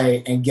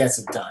play and gets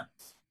it done.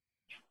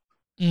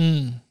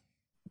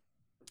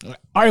 All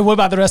right, what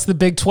about the rest of the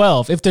Big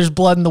 12? If there's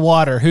blood in the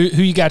water, who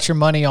you got your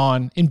money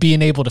on in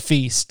being able to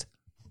feast?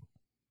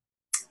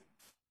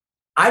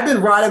 I've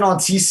been riding on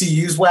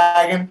TCU's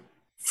wagon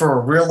for a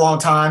real long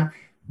time.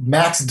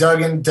 Max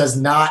Duggan does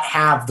not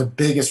have the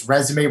biggest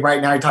resume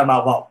right now. You're talking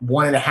about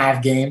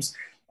 1.5 games.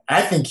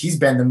 I think he's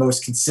been the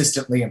most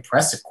consistently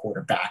impressive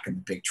quarterback in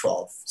the Big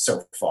 12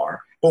 so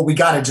far. But we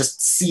got to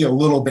just see a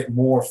little bit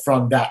more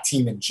from that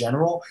team in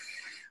general.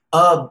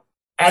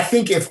 I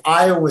think if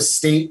Iowa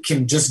State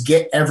can just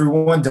get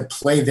everyone to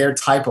play their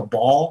type of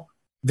ball,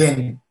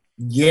 then,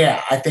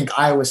 yeah, I think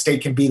Iowa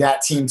State can be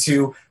that team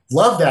too.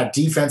 Love that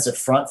defensive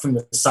front from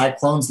the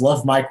Cyclones.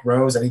 Love Mike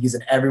Rose. I think he's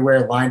an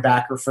everywhere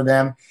linebacker for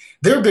them.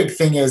 Their big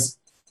thing is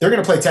they're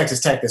going to play Texas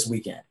Tech this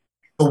weekend.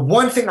 The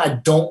one thing I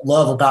don't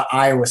love about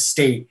Iowa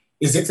State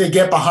is if they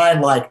get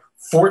behind like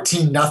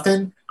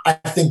 14-0, I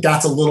think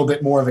that's a little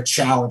bit more of a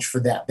challenge for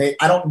them.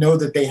 I don't know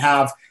that they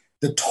have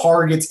the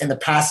targets in the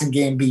passing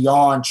game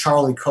beyond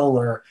Charlie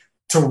Kohler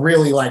to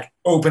really like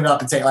open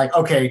up and say like,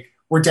 okay,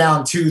 we're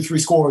down 2-3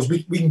 scores.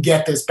 We can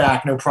get this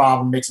back, no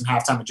problem, make some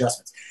halftime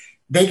adjustments.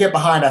 They get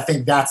behind, I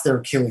think that's their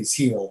Achilles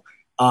heel.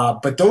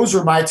 But those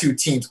are my two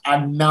teams.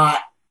 I'm not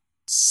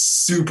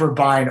super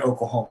buying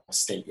Oklahoma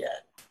State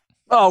yet.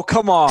 Oh,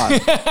 come on.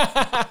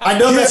 I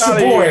know that's your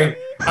boy.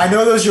 I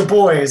know those your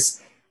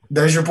boys.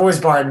 Those your boys,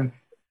 Barton.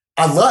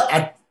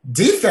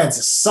 Defense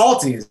is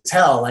salty as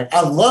hell. Like,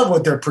 I love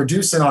what they're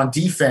producing on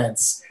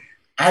defense.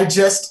 I've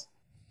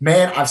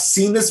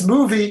seen this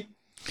movie,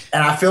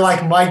 and I feel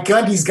like Mike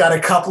Gundy's got a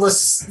couple of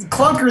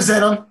clunkers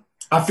in him.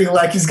 I feel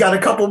like he's got a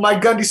couple of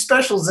Mike Gundy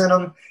specials in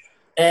him.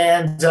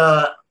 And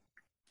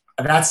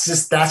that's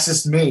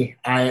just me.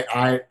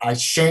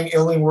 Shane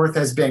Illingworth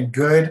has been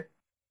good.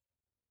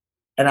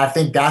 And I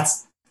think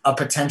that's a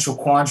potential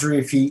quandary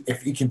if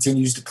he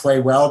continues to play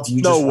well. Do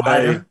you just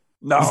ride him?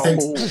 No.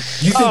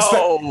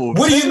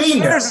 What do you mean?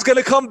 Sanders is going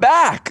to come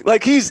back.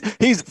 Like he's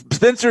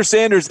Spencer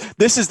Sanders.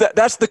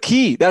 That's the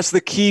key. That's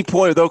the key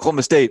point with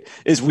Oklahoma State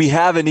is we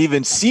haven't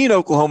even seen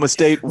Oklahoma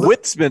State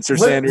with Spencer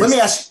Sanders. Let me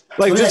ask.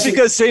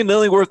 Because Shane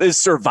Illingworth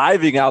is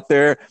surviving out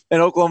there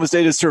and Oklahoma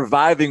State is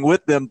surviving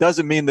with them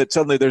doesn't mean that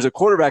suddenly there's a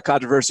quarterback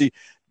controversy.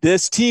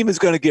 This team is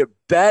going to get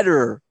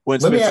better when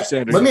Spencer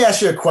Sanders. Let me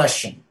ask you a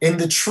question. In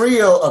the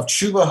trio of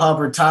Chuba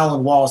Hubbard,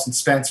 Tylan Wallace, and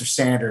Spencer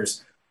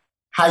Sanders,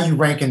 how you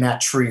rank in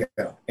that trio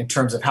in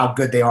terms of how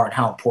good they are and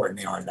how important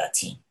they are in that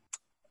team?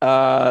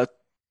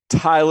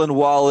 Tylan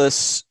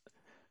Wallace.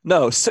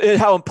 No,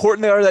 how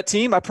important they are to that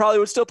team, I probably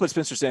would still put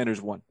Spencer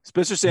Sanders 1.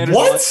 Spencer Sanders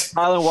 1,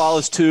 Tylan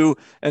Wallace 2,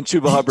 and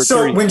Chuba Hubbard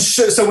 3. When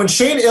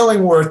Shane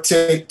Illingworth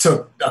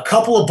took a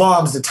couple of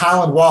bombs to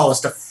Tylan Wallace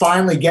to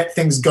finally get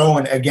things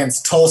going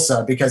against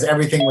Tulsa because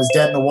everything was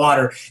dead in the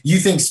water, you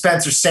think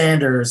Spencer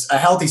Sanders, a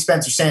healthy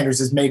Spencer Sanders,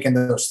 is making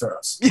those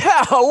throws?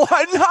 Yeah,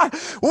 why not?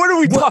 What are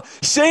we talking?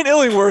 Shane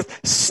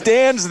Illingworth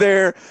stands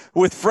there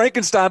with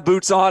Frankenstein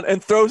boots on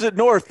and throws it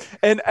north.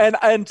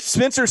 And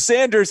Spencer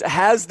Sanders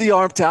has the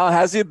arm talent,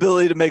 has the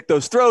ability to make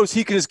those throws.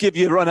 He can just give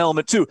you a run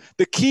element too.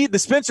 The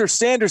Spencer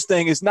Sanders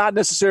thing is not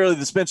necessarily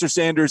the Spencer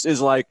Sanders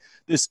is like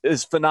this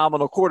is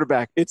phenomenal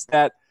quarterback. It's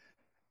that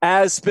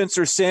as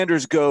Spencer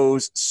Sanders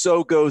goes,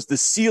 so goes the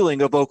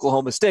ceiling of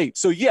Oklahoma State.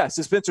 So yes,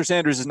 if Spencer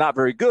Sanders is not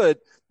very good,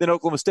 then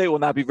Oklahoma State will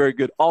not be very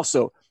good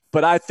also.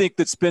 But I think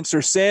that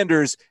Spencer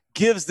Sanders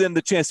gives them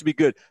the chance to be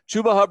good.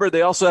 Chuba Hubbard,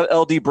 they also have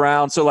LD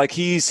Brown. So like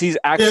he's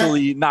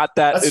actually not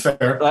that. That's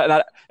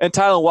fair. And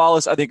Tylan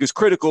Wallace, I think, is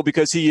critical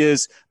because he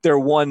is their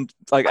one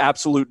like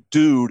absolute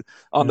dude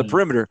on the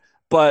perimeter.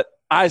 But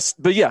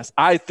yes,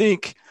 I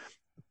think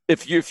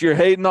if you're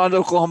hating on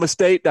Oklahoma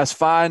State, that's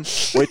fine.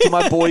 Wait till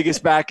my boy gets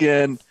back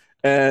in.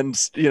 And,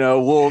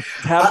 we'll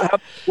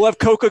have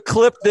Coca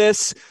clip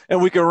this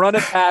and we can run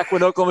it back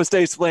when Oklahoma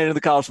State's playing in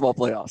the college football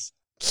playoffs.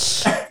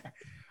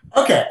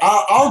 Okay,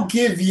 I'll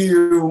give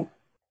you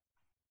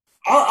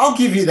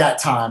that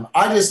time.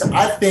 I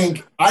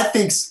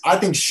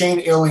think Shane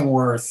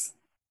Illingworth,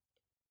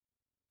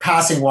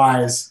 passing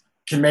wise,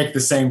 can make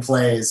the same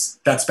plays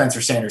that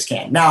Spencer Sanders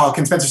can. Now,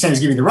 can Spencer Sanders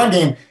give you the run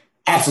game?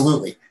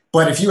 Absolutely.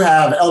 But if you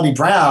have LD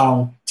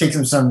Brown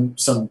taking some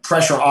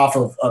pressure off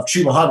of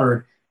Chuba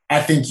Hubbard,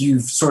 I think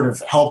you've sort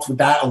of helped with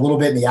that a little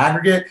bit in the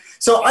aggregate.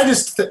 So I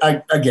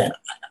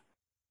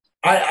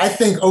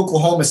think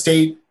Oklahoma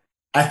State,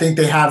 I think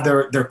they have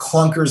their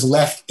clunkers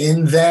left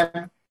in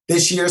them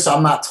this year, so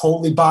I'm not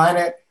totally buying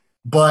it.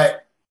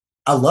 But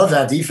I love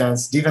that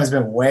defense. Defense has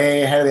been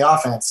way ahead of the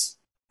offense,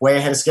 way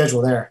ahead of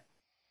schedule there.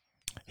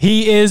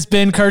 He is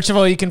Ben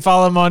Kercheval. You can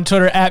follow him on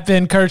Twitter at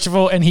Ben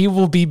Kercheval, and he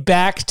will be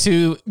back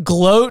to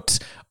gloat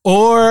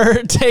or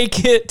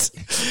take it.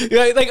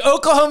 Like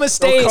Oklahoma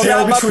State.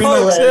 Tail between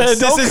the legs.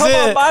 Don't come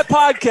on my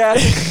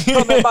podcast.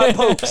 Come at my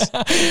pokes.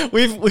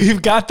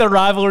 We've got the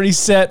rivalry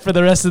set for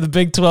the rest of the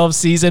Big 12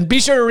 season. Be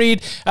sure to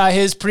read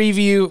his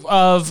preview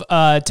of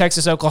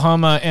Texas,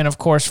 Oklahoma, and of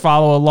course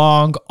follow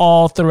along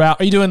all throughout.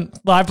 Are you doing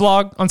live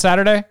blog on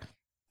Saturday?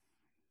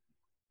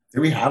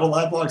 Do we have a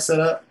live blog set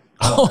up?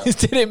 Oh,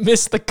 did it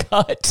miss the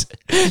cut?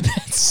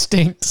 That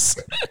stinks.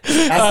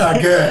 That's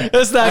not good.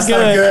 That's not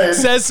good.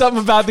 Says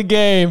something about the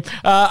game.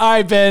 All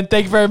right, Ben.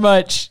 Thank you very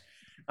much.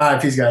 All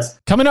right, peace, guys.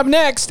 Coming up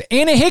next,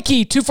 Anna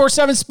Hickey,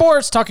 247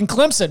 Sports, talking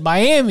Clemson,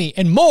 Miami,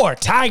 and more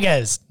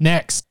Tigers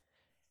next.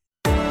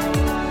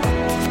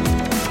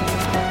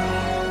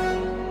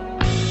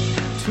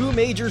 2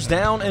 majors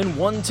down and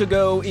 1 to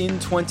go in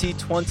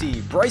 2020.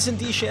 Bryson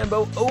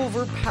DeChambeau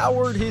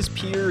overpowered his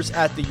peers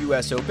at the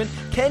U.S. Open.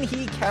 Can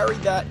he carry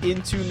that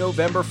into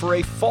November for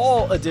a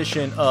fall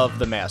edition of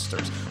the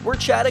Masters? We're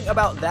chatting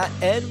about that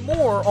and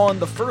more on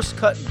the First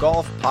Cut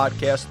Golf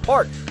podcast,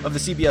 part of the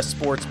CBS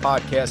Sports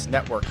Podcast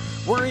Network.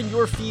 We're in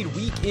your feed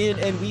week in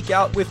and week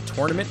out with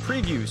tournament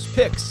previews,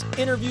 picks,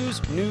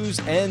 interviews, news,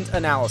 and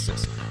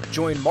analysis.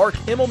 Join Mark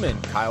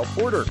Himmelman, Kyle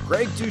Porter,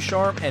 Greg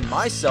Ducharme, and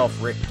myself,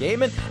 Rick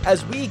Gaiman,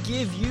 as we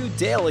give you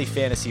daily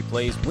fantasy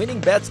plays,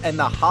 winning bets, and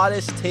the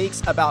hottest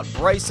takes about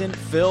Bryson,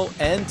 Phil,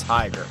 and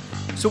Tiger.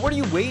 So what are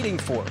you waiting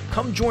for?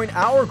 Come join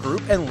our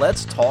group and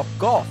let's talk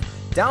golf.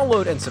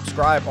 Download and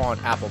subscribe on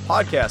Apple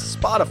Podcasts,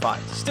 Spotify,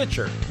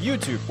 Stitcher,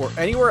 YouTube, or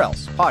anywhere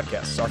else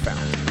podcasts are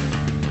found.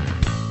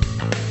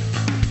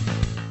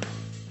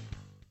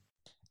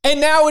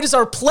 And now it is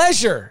our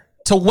pleasure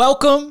to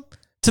welcome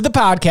to the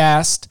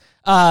podcast,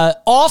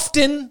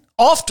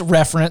 oft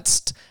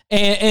referenced,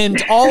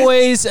 and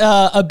always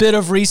a bit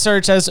of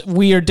research as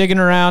we are digging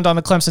around on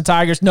the Clemson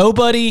Tigers.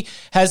 Nobody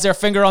has their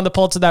finger on the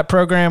pulse of that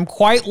program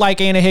quite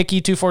like Anna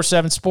Hickey,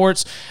 247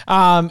 Sports.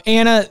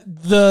 Anna,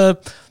 the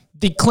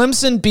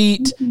Clemson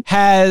beat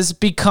has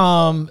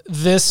become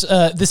this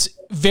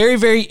very,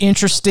 very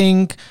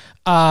interesting,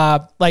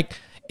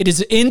 it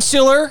is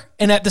insular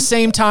and at the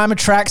same time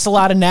attracts a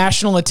lot of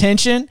national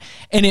attention.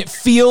 And it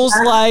feels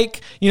like,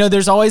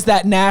 there's always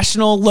that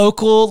national,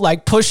 local,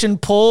 like push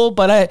and pull.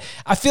 But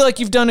I feel like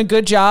you've done a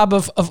good job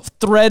of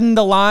threading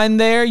the line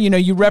there.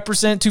 You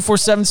represent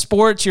 247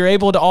 Sports. You're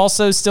able to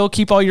also still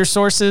keep all your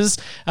sources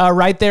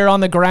right there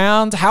on the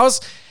ground.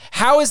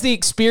 How is the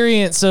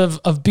experience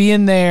of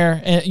being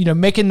there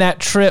and, making that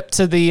trip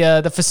to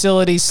the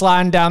facility,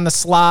 sliding down the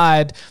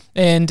slide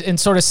and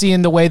sort of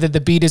seeing the way that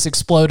the beat has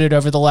exploded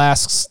over the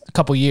last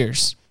couple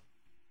years?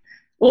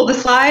 Well, the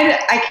slide,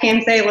 I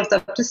can say, lives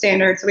up to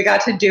standards. So we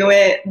got to do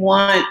it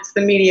once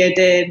the media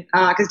did,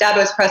 because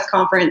Dabo's press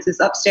conference is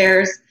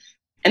upstairs,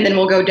 and then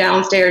we'll go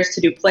downstairs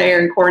to do player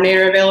and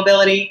coordinator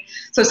availability.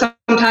 So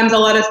sometimes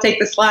they'll let us take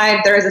the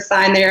slide. There is a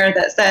sign there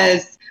that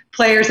says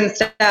players and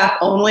staff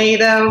only,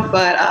 though,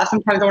 but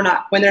sometimes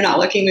when they're not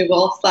looking, we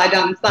will slide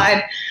down the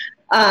slide.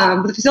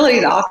 The facility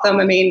is awesome.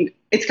 I mean,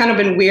 it's kind of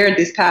been weird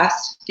these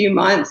past few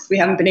months. We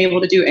haven't been able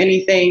to do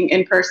anything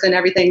in person.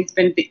 Everything's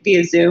been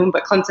via Zoom,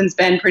 but Clemson's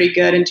been pretty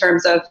good in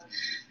terms of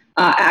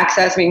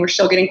access. I mean, we're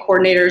still getting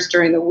coordinators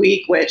during the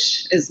week,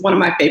 which is one of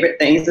my favorite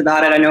things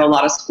about it. I know a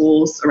lot of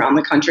schools around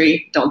the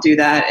country don't do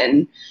that.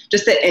 And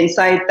just the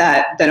insight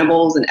that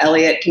Venables and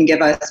Elliott can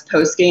give us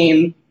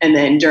post-game and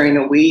then during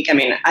the week. I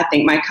mean, I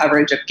think my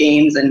coverage of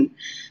games and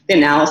the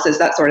analysis,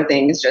 that sort of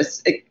thing,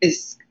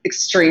 is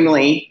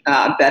extremely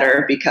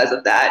better because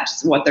of that,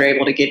 just what they're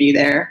able to give you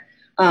there.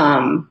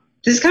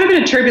 This has kind of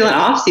been a turbulent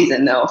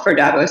offseason, though, for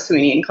Dabo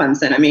Swinney and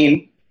Clemson. I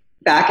mean,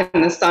 back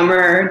in the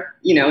summer,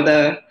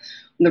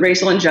 the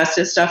racial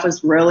injustice stuff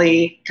was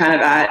really kind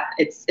of at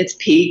its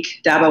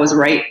peak. Dabo was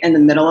right in the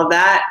middle of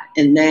that.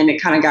 And then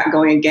it kind of got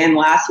going again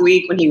last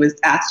week when he was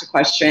asked a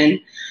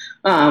question,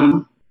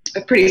 a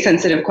pretty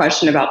sensitive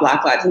question about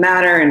Black Lives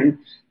Matter. And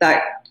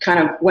that kind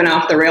of went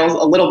off the rails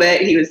a little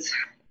bit.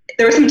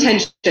 There was some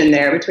tension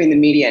there between the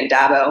media and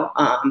Dabo.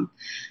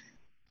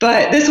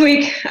 But this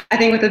week, I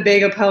think with a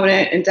big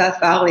opponent in Death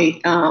Valley,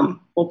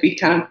 we'll be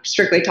kind of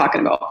strictly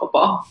talking about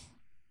football.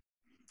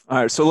 All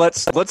right, so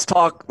let's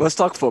talk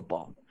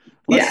football.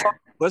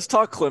 Let's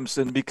talk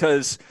Clemson,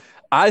 because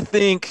I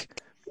think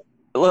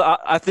a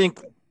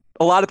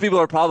lot of people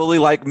are probably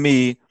like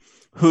me,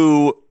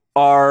 who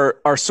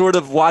are sort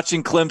of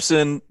watching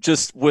Clemson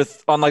just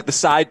on like the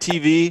side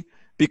TV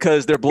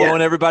because they're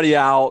blowing everybody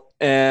out.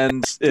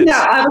 And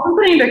I was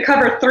listening to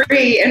Cover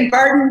 3, and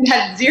Barton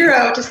had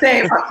zero to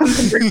say about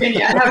Clemson,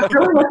 Virginia. And I was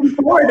really looking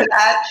forward to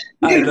that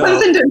because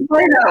Clemson didn't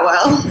play that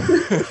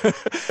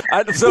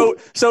well.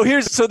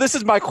 So this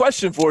is my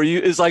question for you: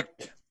 is like,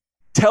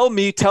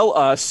 tell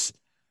us,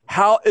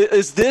 how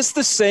is this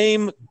the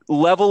same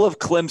level of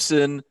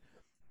Clemson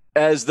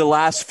as the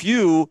last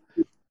few?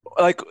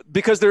 Like,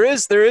 because there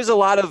is a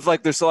lot of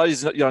there's a lot of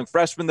these young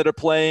freshmen that are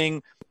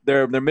playing.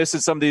 They're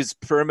missing some of these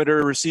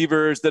perimeter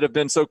receivers that have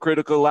been so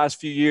critical the last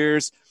few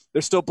years.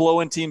 They're still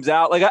blowing teams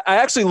out. Like, I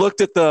actually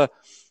looked at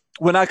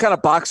when I kind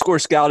of box score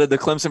scouted the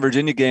Clemson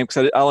Virginia game,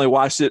 because I only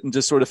watched it in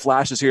just sort of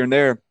flashes here and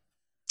there.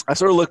 I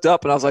sort of looked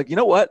up and I was like, you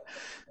know what?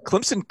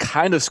 Clemson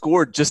kind of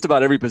scored just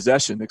about every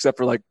possession except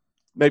for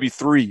maybe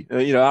 3.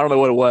 I don't know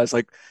what it was,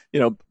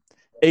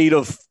 8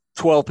 of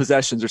 12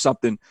 possessions or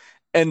something.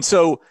 And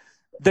so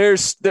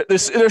there's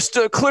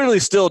still clearly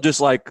still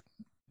just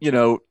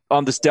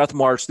on this death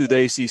march through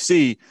the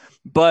ACC,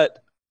 but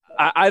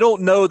I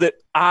don't know that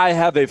I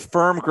have a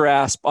firm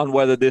grasp on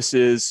whether this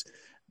is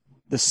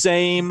the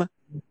same.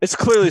 It's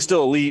clearly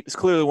still elite. It's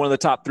clearly one of the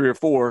top 3 or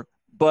 4,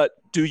 but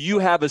do you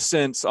have a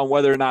sense on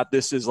whether or not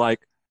this is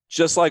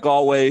just like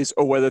always,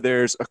 or whether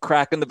there's a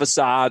crack in the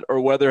facade, or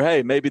whether,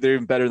 hey, maybe they're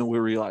even better than we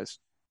realize?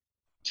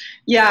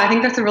 Yeah, I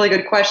think that's a really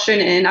good question.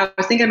 And I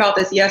was thinking about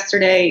this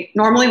yesterday.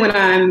 Normally when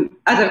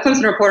as a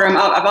Clemson reporter,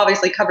 I've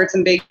obviously covered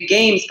some big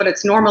games, but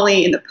it's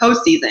normally in the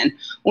postseason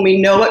when we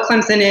know what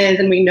Clemson is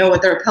and we know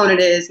what their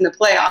opponent is in the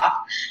playoff.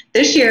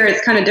 This year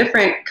it's kind of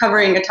different,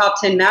 covering a top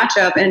 10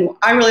 matchup, and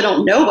I really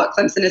don't know what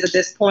Clemson is at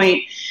this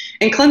point.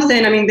 And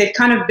Clemson, I mean, they've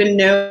kind of been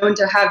known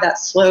to have that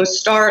slow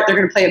start. They're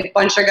going to play a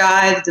bunch of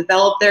guys,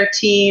 develop their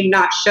team,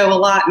 not show a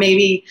lot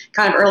maybe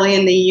kind of early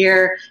in the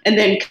year, and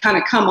then kind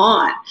of come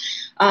on.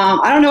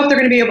 I don't know if they're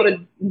going to be able to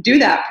do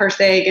that per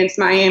se against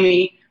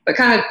Miami, but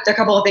kind of a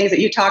couple of things that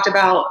you talked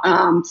about.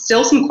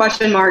 Still some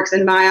question marks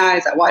in my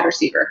eyes at wide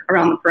receiver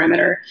around the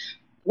perimeter.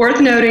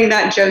 Worth noting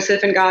that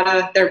Joseph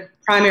Ngata, their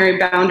primary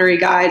boundary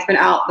guy, has been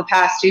out the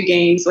past 2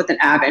 games with an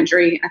ab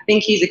injury. I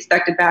think he's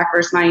expected back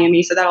versus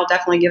Miami, so that'll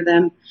definitely give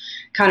them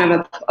kind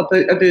of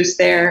a boost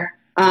there.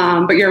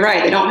 But you're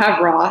right, they don't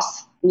have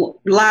Ross.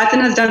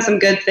 Latson has done some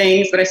good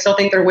things, but I still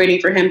think they're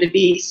waiting for him to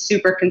be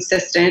super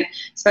consistent,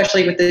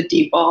 especially with the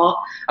deep ball.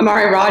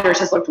 Amari Rodgers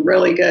has looked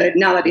really good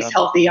now that he's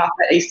healthy off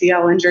that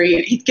ACL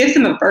injury. He gives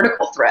him a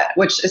vertical threat,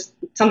 which is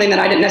something that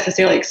I didn't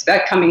necessarily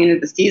expect coming into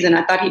the season.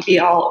 I thought he'd be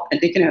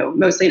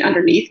mostly an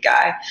underneath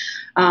guy.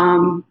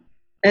 And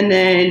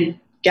then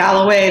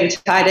Galloway, the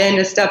tight end,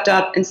 has stepped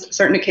up in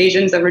certain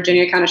occasions that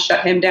Virginia kind of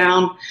shut him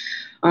down.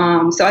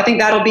 So I think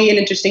that'll be an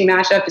interesting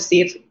matchup to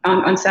see if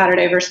on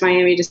Saturday versus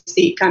Miami, just to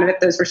see kind of if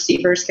those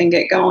receivers can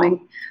get going.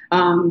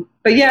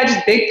 But yeah,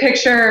 just big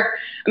picture.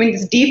 I mean,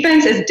 this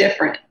defense is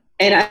different.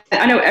 And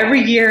I know every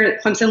year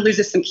Clemson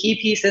loses some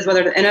key pieces,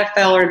 whether the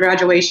NFL or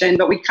graduation,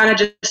 but we kind of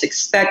just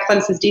expect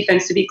Clemson's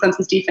defense to be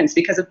Clemson's defense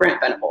because of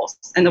Brent Venables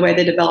and the way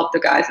they develop the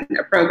guys in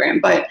their program.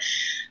 But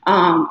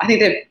I think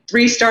they have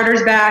 3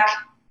 starters back.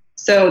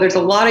 So there's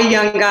a lot of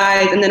young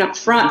guys. And then up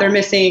front, they're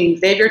missing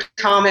Xavier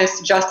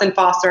Thomas, Justin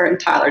Foster, and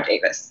Tyler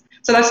Davis.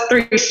 So that's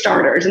 3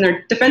 starters. And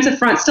their defensive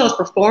front still has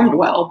performed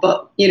well.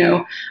 But,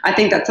 I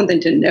think that's something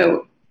to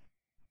note.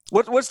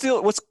 What's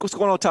going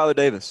on with Tyler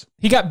Davis?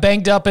 He got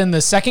banged up in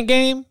the second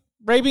game,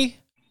 Raby?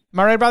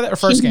 Am I right about that? Or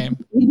first game?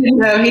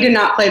 No, he did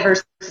not play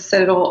versus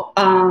Citadel.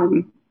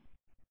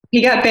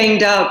 He got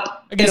banged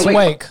up against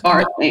Wake.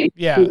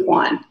 Yeah. He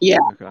won. Yeah.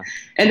 Okay.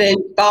 And then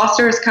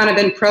Foster's kind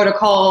of in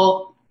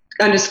protocol,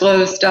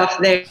 undisclosed stuff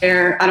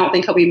there. I don't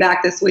think he'll be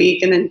back this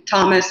week. And then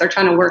Thomas, they're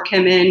trying to work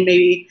him in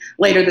maybe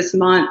later this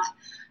month.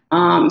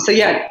 So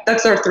yeah,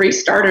 that's our 3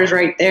 starters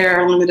right there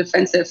on the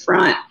defensive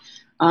front.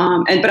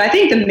 But I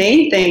think the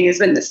main thing has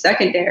been the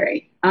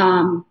secondary.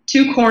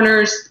 2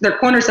 corners, their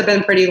corners have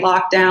been pretty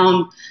locked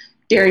down.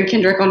 Darren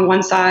Kendrick on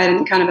one side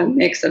and kind of a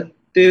mix of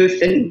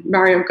Booth and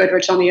Mario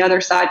Goodrich on the other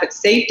side. But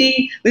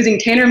safety, losing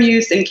Tanner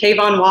Muse and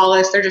Kayvon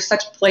Wallace, they're just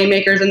such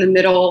playmakers in the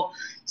middle,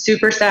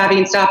 super savvy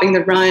in stopping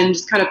the run,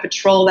 just kind of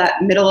patrol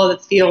that middle of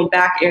the field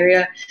back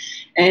area.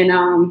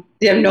 And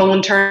they have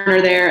Nolan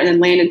Turner there and then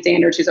Landon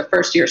Sanders, who's a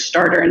first-year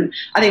starter. And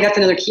I think that's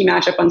another key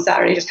matchup on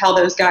Saturday, just how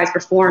those guys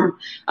perform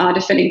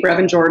defending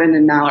Brevin Jordan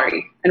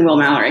and Will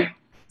Mallory.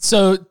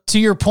 So to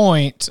your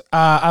point,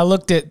 I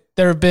looked at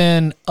there have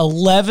been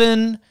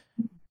 11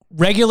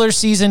 regular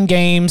season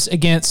games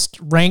against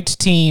ranked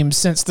teams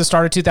since the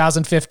start of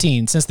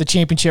 2015, since the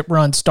championship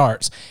run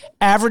starts.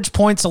 Average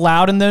points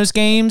allowed in those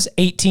games,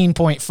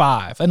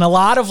 18.5. And a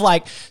lot of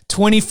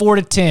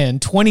 24-10,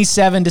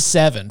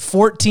 27-7,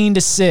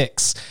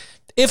 14-6.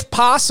 If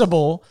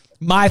possible,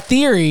 my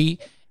theory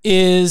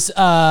is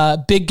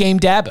big game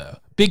Dabo.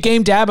 Big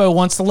game Dabo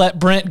wants to let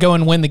Brent go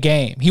and win the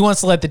game. He wants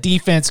to let the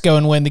defense go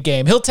and win the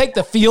game. He'll take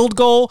the field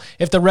goal.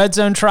 If the red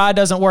zone try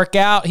doesn't work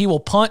out, he will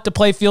punt to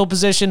play field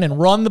position and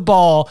run the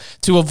ball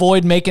to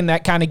avoid making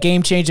that kind of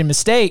game-changing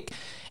mistake.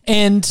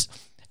 And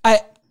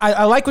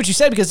I like what you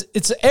said, because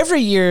it's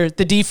every year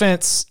the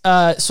defense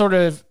sort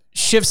of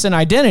shifts an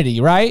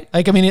identity, right?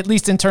 At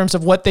least in terms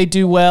of what they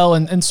do well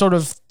and sort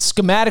of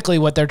schematically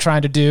what they're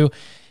trying to do.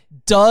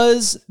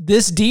 Does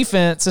this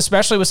defense,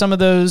 especially with some of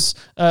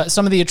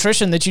the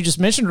attrition that you just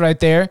mentioned right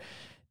there,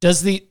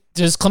 does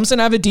Clemson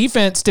have a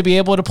defense to be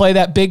able to play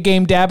that big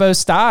game Dabo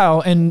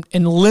style and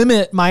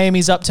limit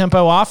Miami's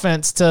up-tempo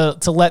offense to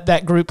let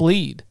that group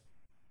lead?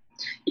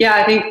 Yeah,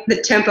 I think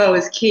the tempo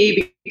is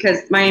key because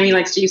Miami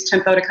likes to use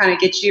tempo to kind of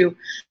catch you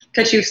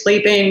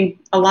sleeping,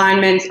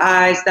 alignments,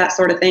 eyes, that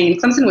sort of thing.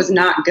 And Clemson was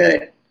not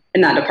good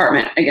in that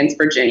department against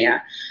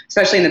Virginia,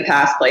 especially in the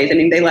pass plays.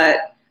 They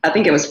let, I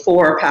think it was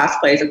 4 pass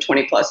plays of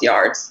 20-plus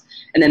yards,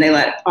 and then they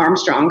let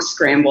Armstrong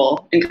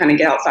scramble and kind of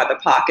get outside the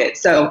pocket.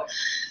 So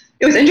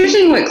it was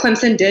interesting what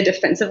Clemson did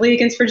defensively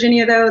against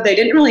Virginia, though. They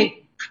didn't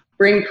really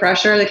bring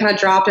pressure. They kind of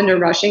dropped into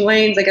rushing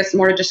lanes, I guess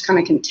more to just kind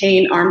of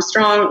contain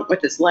Armstrong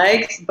with his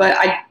legs. But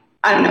I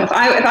don't know. If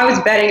I was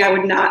betting, I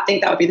would not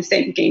think that would be the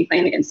same game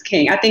plan against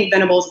King. I think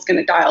Venables is going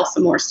to dial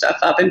some more stuff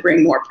up and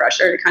bring more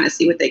pressure to kind of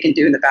see what they can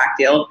do in the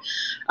backfield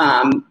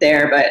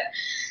there. But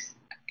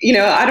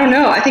I don't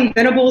know. I think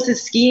Venables,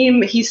 his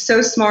scheme, he's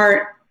so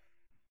smart.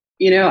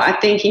 I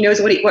think he knows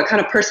what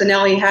kind of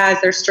personnel he has,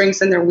 their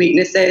strengths and their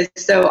weaknesses.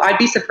 So I'd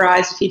be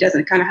surprised if he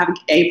doesn't kind of have an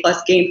A+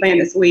 game plan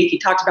this week. He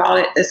talked about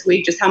it this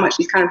week, just how much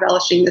he's kind of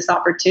relishing this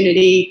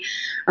opportunity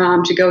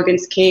to go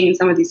against King and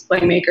some of these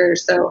playmakers.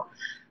 So,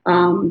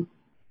 when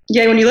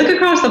you look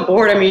across the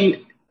board,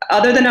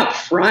 other than up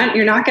front,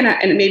 you're not going to,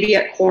 and maybe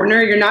at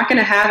corner, you're not going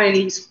to have any of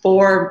these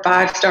 4 or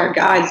 5-star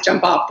guys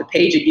jump off the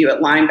page at you at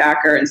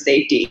linebacker and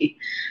safety.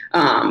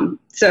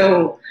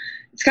 So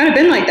it's kind of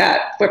been like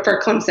that for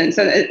Clemson.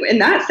 So in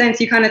that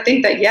sense, you kind of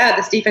think that,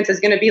 this defense is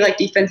going to be like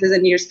defenses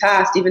in years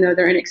past, even though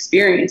they're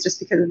inexperienced just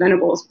because of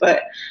Venables.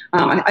 But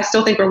I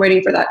still think we're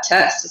waiting for that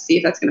test to see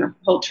if that's going to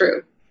hold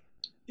true.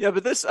 Yeah,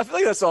 but I feel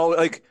like that's all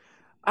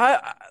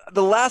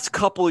the last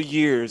couple of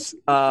years,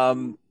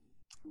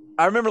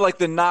 I remember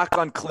the knock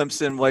on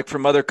Clemson,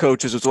 from other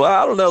coaches was, well,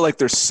 I don't know,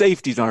 their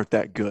safeties aren't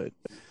that good.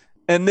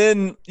 And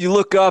then you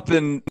look up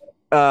and,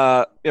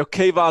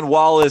 Kayvon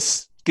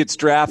Wallace gets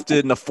drafted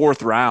in the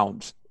 4th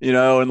round,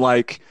 and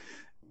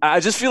I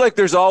just feel like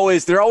they're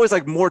always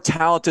more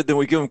talented than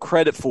we give them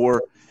credit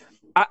for.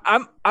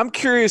 I'm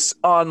curious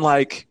on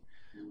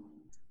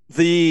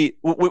Brandon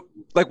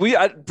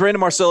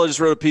Marcelo just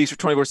wrote a piece for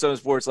 24/7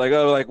 Sports,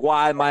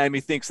 why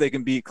Miami thinks they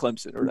can beat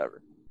Clemson or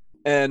whatever.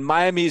 And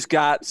Miami's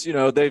got,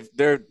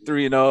 they're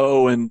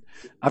 3-0, and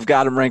I've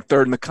got them ranked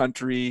 3rd in the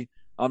country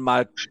on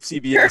my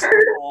CBS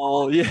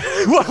poll. Yeah,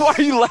 why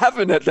are you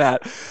laughing at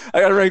that?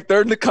 I got to rank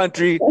 3rd in the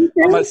country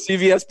on my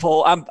CBS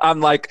poll.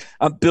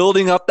 I'm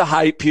building up the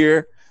hype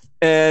here,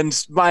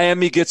 and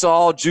Miami gets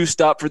all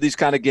juiced up for these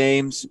kind of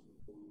games.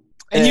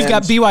 And you've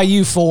got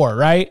BYU 4,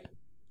 right?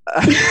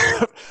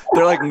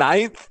 They're like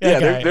 9th.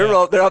 Yeah,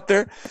 they're up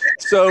there.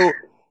 So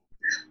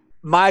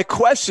my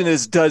question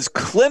is, does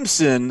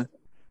Clemson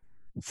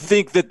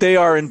think that they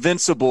are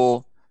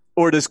invincible,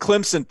 or does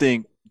Clemson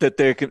think that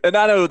they can? And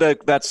I know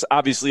that that's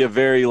obviously a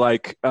very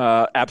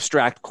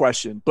abstract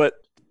question, but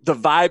the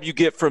vibe you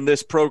get from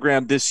this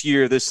program this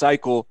year, this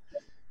cycle,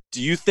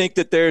 do you think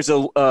that there's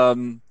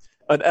an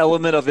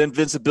element of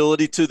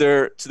invincibility to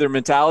their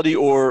mentality,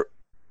 or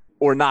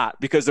not?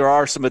 Because there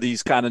are some of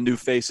these kind of new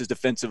faces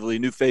defensively,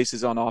 new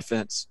faces on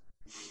offense.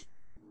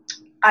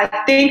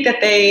 I think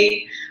that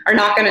they are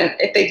not going to,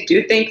 if they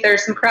do think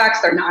there's some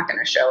cracks, they're not going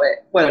to show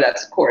it, whether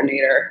that's a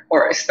coordinator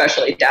or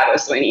especially Dabo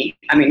Swinney.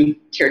 I mean, you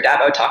hear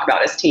Dabo talk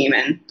about his team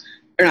and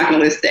they're not going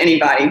to lose to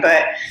anybody.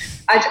 But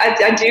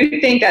I do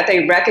think that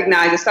they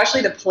recognize,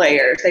 especially the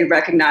players, they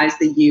recognize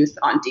the youth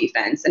on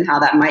defense and how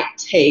that might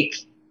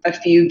take a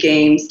few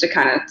games to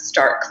kind of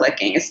start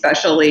clicking,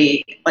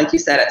 especially, like you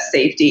said, at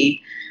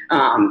safety.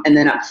 And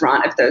then up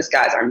front if those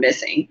guys are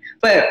missing.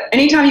 But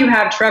anytime you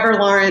have Trevor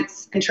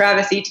Lawrence and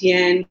Travis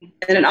Etienne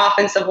and an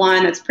offensive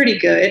line that's pretty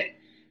good,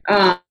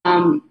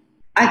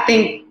 I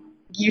think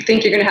you're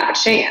going to have a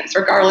chance,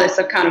 regardless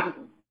of kind of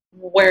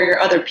where your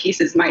other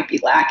pieces might be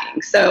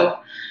lacking. So,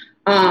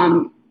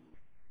 I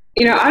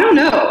don't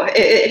know.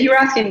 If you were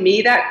asking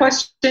me that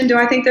question, do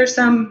I think there's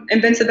some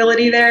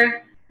invincibility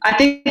there? I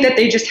think that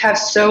they just have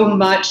so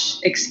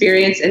much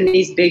experience in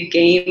these big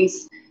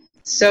games,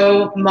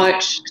 so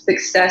much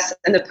success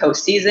in the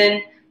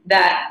postseason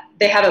that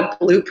they have a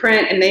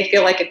blueprint, and they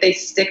feel like if they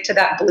stick to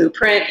that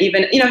blueprint,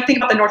 even, think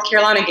about the North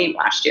Carolina game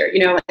last year,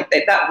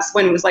 that was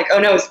when it was like, oh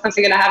no, is Clemson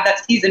going to have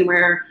that season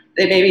where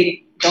they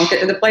maybe don't get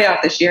to the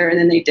playoff this year? And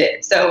then they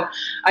did. So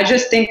I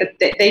just think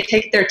that they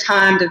take their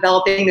time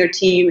developing their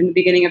team in the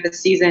beginning of the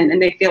season,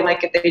 and they feel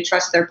like if they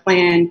trust their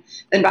plan,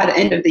 then by the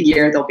end of the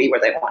year, they'll be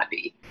where they want to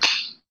be.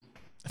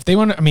 If they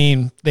want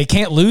to, they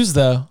can't lose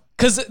though.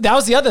 Because that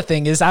was the other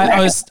thing is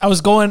I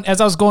was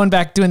going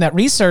back doing that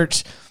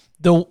research,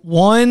 the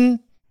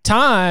one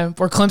time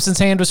where Clemson's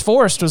hand was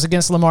forced was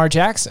against Lamar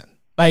Jackson.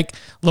 Like,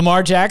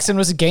 Lamar Jackson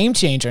was a game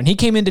changer, and he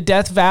came into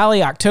Death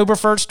Valley October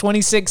 1st,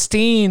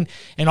 2016,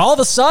 and all of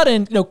a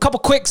sudden, a couple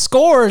quick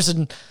scores,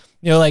 and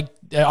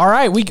all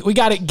right, we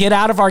got to get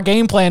out of our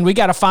game plan. We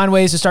got to find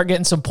ways to start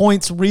getting some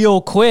points real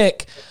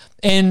quick.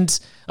 And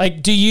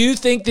do you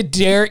think that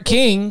Derek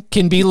King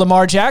can be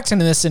Lamar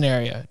Jackson in this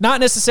scenario? Not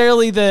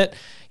necessarily that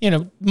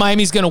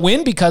Miami's going to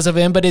win because of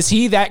him, but is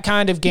he that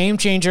kind of game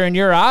changer in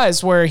your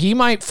eyes where he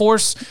might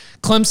force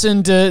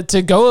Clemson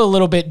to go a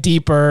little bit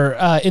deeper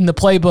in the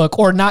playbook,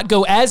 or not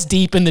go as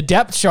deep in the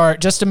depth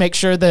chart, just to make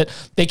sure that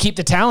they keep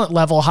the talent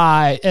level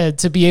high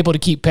to be able to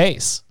keep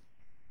pace?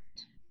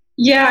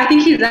 Yeah, I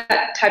think he's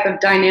that type of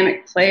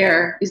dynamic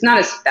player. He's not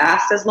as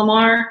fast as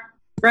Lamar,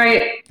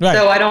 right?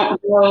 So I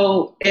don't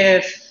know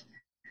if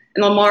 –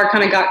 and Lamar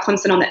kind of got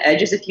Clemson on the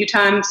edges a few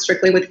times,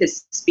 strictly with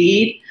his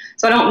speed.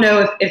 So I don't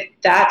know if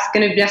that's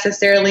going to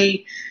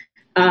necessarily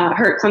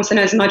hurt Clemson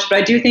as much. But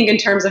I do think in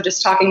terms of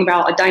just talking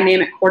about a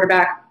dynamic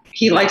quarterback,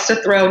 he likes to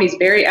throw. He's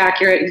very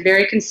accurate. He's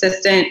very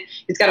consistent.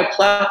 He's got a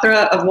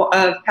plethora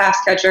of pass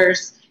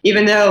catchers,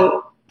 even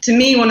though, to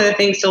me, one of the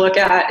things to look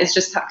at is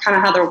just kind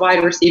of how their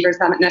wide receivers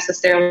haven't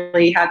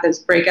necessarily had those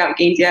breakout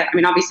games yet. I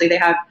mean, obviously they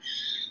have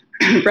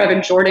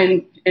Brevin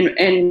Jordan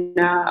and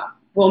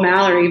Will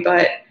Mallory,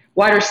 but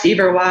wide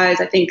receiver wise,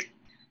 I think,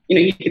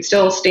 you could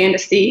still stand to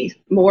see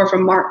more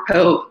from Mark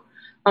Pope.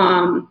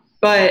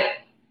 But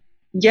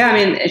yeah,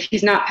 if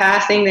he's not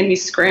passing, then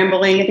he's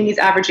scrambling. I think he's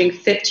averaging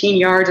 15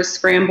 yards a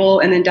scramble.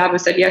 And then Dabo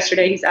said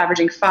yesterday he's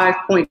averaging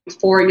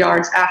 5.4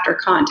 yards after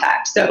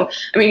contact. So,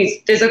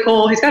 he's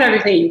physical. He's got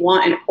everything you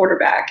want in a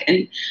quarterback.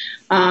 And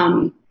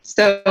and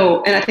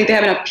I think they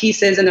have enough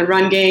pieces in the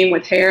run game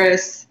with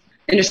Harris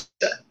and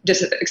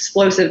just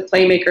explosive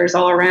playmakers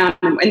all around.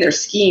 And their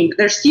scheme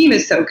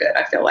is so good.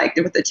 I feel like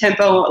with the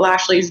tempo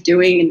Lashley's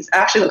doing, and it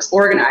actually looks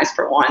organized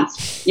for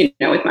once, with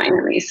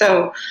Miami.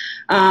 So,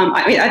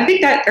 I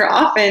think that their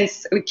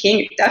offense with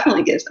King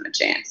definitely gives them a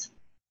chance.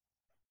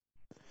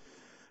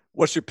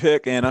 What's your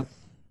pick, Anna?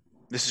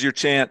 This is your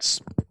chance.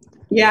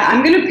 Yeah,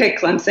 I'm going to pick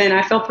Clemson.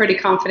 I feel pretty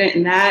confident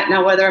in that.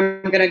 Now, whether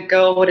I'm going to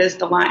go, what is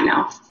the line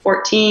now?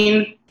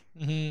 14?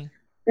 Mm-hmm.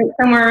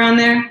 Somewhere around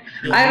there.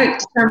 Yeah. I haven't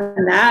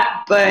determined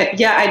that, but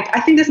yeah,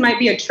 I think this might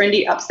be a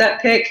trendy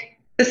upset pick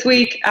this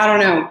week. I don't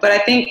know, but I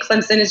think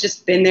Clemson has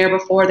just been there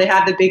before. They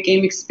have the big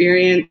game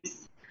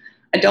experience.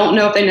 I don't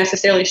know if they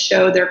necessarily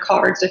showed their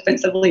cards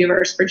defensively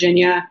versus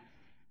Virginia,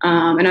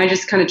 and I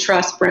just kind of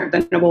trust Brent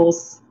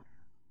Venables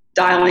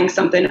dialing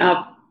something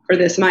up for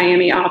this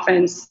Miami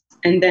offense,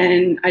 and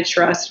then I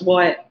trust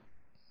what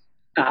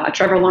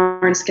Trevor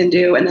Lawrence can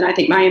do. And then I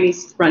think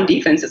Miami's run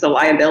defense is a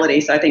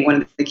liability. So I think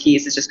one of the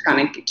keys is just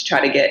kind of to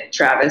try to get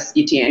Travis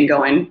Etienne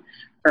going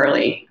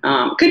early.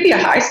 Could be a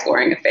high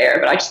scoring affair,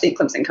 but I just think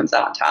Clemson comes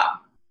out on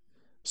top.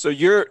 So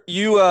you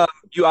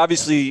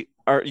obviously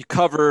you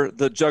cover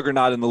the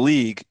juggernaut in the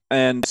league.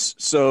 And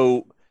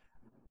so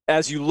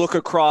as you look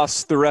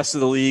across the rest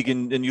of the league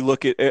and you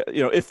look at,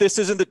 if this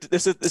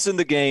isn't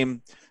the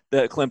game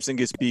that Clemson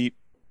gets beat,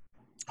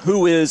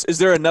 is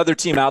there another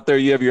team out there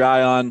you have your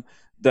eye on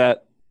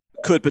that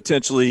could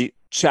potentially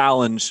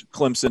challenge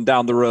Clemson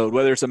down the road,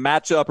 whether it's a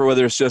matchup or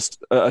whether it's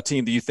just a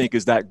team that you think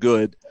is that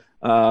good?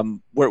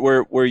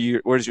 Where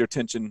does your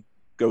attention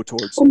go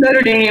towards? Well,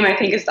 Notre Dame, I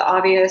think, is the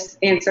obvious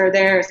answer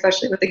there,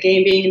 especially with the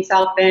game being in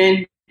South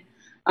Bend.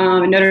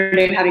 Notre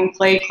Dame having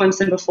played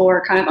Clemson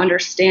before, kind of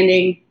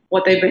understanding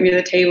what they bring to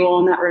the table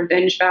and that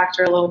revenge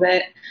factor a little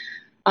bit.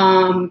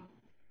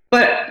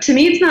 But to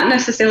me, it's not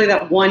necessarily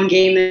that one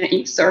game that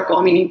you circle.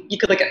 I mean, you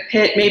could look at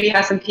Pitt, maybe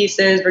has some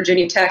pieces.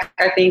 Virginia Tech,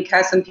 I think,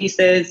 has some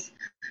pieces.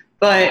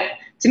 But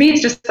to me,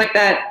 it's just like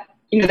that,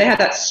 they have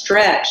that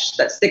stretch,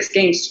 that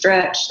 6-game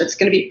stretch that's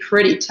going to be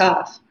pretty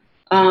tough.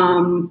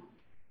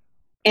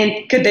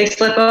 And could they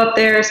slip up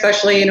there,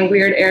 especially in a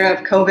weird era of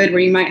COVID where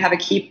you might have a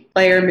key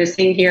player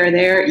missing here or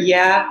there?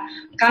 Yeah.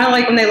 Kind of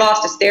like when they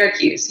lost to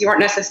Syracuse. You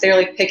weren't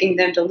necessarily picking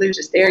them to lose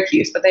to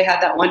Syracuse, but they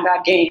had that one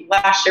bad game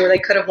last year where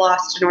they could have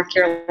lost to North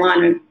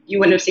Carolina. You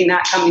wouldn't have seen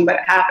that coming, but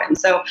it happened.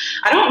 So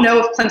I don't know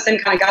if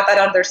Clemson kind of got that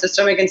out of their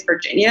system against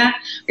Virginia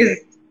because,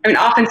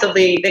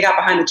 offensively, they got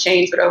behind the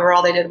chains, but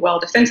overall they did well.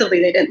 Defensively,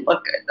 they didn't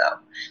look good, though.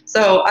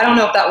 So I don't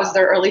know if that was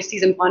their early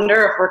season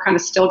blunder, if we're kind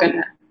of still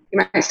you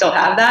might still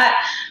have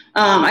that.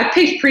 I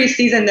picked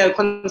preseason, though,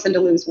 Clemson to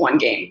lose one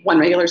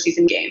regular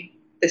season game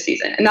this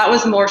season. And that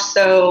was more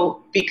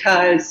so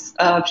because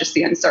of just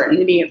the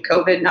uncertainty of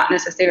COVID, not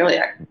necessarily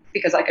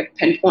because I could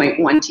pinpoint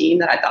one team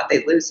that I thought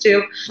they'd lose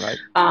to. Right.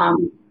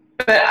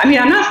 But,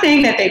 I'm not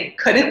saying that they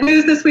couldn't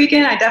lose this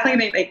weekend. I definitely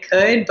think they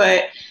could,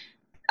 but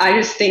I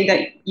just think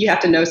that you have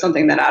to know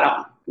something that I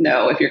don't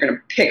know if you're going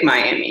to pick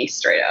Miami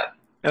straight up.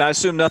 And I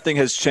assume nothing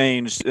has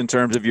changed in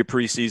terms of your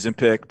preseason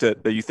pick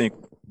that you think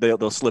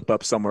they'll slip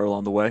up somewhere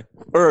along the way,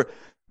 or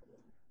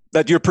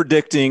that you're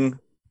predicting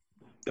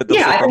that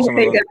they'll slip up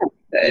somewhere along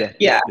the way.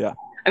 Yeah.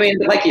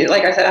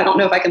 Like I said, I don't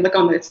know if I can look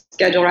on the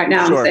schedule right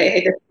now and say,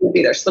 hey, this will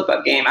be their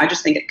slip-up game. I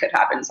just think it could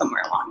happen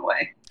somewhere along the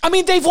way.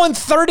 They've won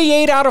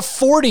 38 out of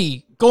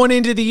 40 going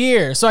into the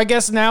year. So I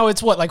guess now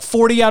it's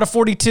 40 out of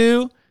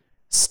 42?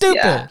 Stupid.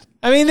 Yeah.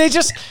 They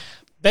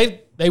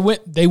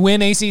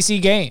win ACC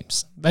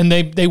games, and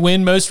they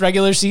win most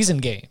regular season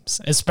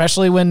games,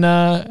 especially when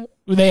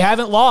they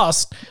haven't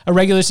lost a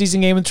regular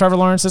season game with Trevor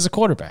Lawrence as a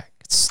quarterback.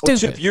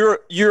 Stupid. Well, Chip,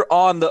 you're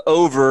on the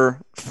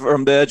over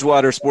from the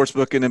Edgewater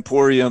Sportsbook and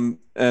Emporium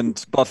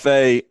and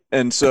Buffet,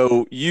 and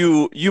so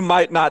you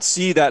might not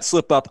see that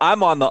slip up.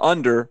 I'm on the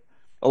under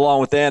along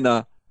with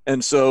Anna,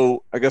 and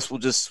so I guess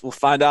we'll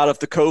find out if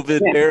the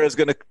COVID era is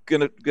gonna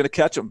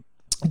catch them.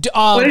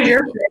 What is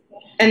your pick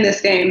in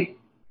this game?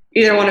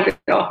 Either one of you.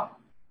 Are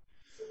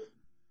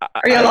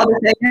you allowed to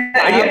say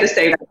that? Or do you have to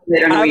say that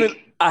later in the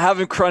week? I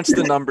haven't crunched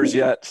the numbers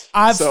yet,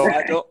 so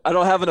I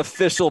don't have an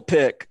official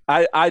pick.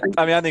 I think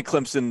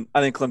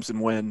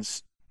Clemson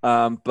wins.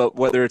 But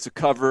whether it's a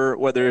cover,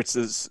 whether it's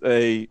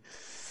I'm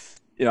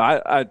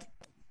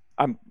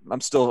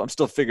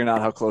still figuring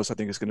out how close I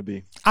think it's going to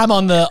be. I'm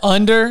on the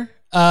under,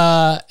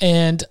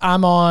 and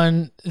I'm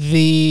on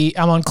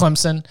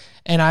Clemson,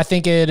 and I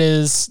think it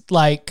is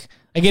like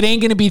it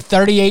ain't going to be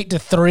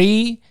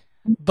 38-3,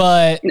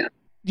 but. No.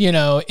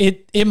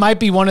 It might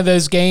be one of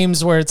those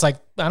games where it's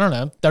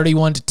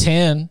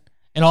 31-10,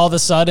 and all of a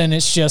sudden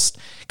it's just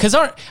because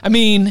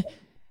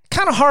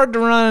kind of hard to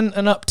run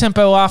an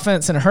up-tempo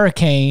offense in a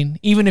hurricane,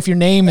 even if your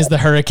name is the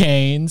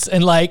Hurricanes,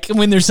 and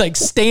when there's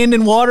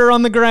standing water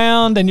on the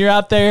ground and you're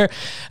out there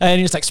and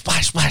you're just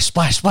splash, splash,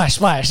 splash, splash,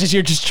 splash as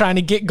you're just trying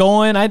to get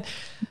going.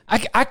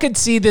 I could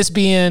see this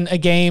being a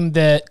game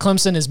that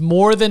Clemson is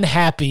more than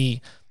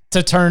happy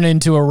to turn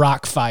into a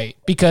rock fight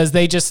because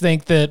they just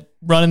think that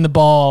running the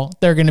ball,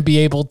 they're going to be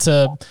able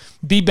to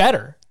be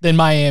better than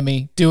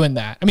Miami doing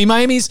that.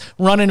 Miami's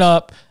running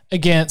up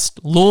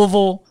against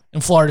Louisville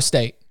and Florida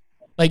State.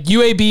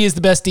 UAB is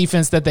the best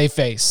defense that they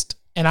faced.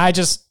 And I'm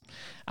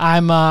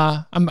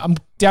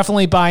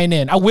definitely buying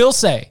in. I will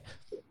say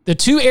the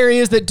two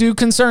areas that do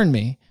concern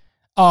me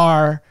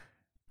are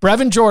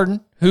Brevin Jordan,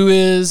 who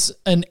is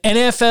an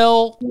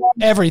NFL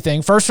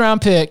everything, first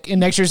round pick in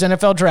next year's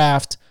NFL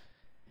draft.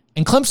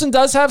 And Clemson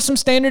does have some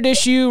standard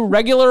issue,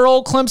 regular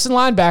old Clemson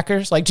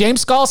linebackers like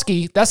James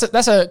Skalski. That's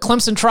a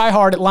Clemson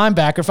tryhard at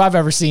linebacker if I've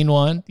ever seen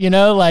one.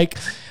 Like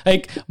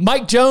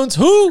Mike Jones,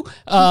 Balin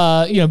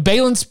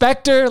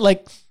Spector.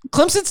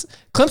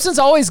 Clemson's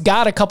always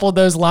got a couple of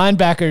those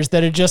linebackers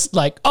that are just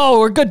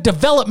we're good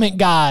development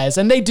guys,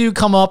 and they do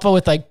come up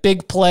with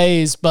big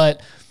plays.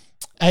 But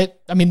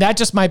that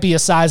just might be a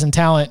size and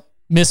talent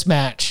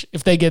mismatch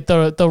if they get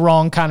the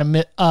wrong kind of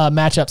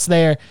matchups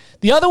there.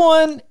 The other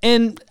one,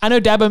 and I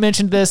know Dabo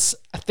mentioned this,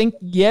 I think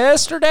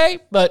yesterday,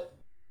 but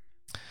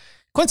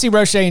Quincy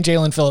Roche and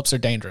Jalen Phillips are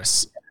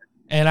dangerous.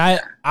 And I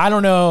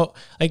don't know,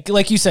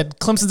 like you said,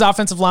 Clemson's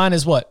offensive line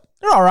is what?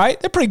 They're all right.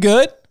 They're pretty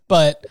good,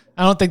 but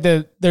I don't think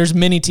that there's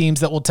many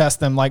teams that will test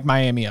them like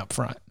Miami up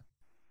front.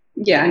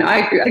 Yeah, no, I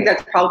agree. I think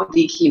that's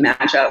probably the key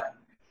matchup.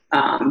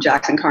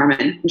 Jackson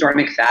Carman and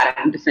Jordan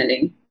McFadden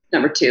defending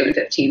number 2 and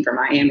 15 for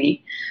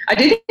Miami. I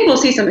do think we'll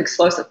see some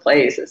explosive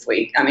plays this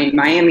week. I mean,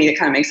 Miami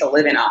kind of makes a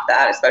living off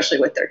that, especially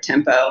with their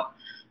tempo,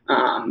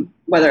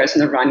 whether it's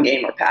in the run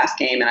game or pass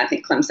game, and I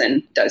think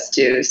Clemson does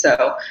too.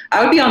 So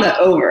I would be on the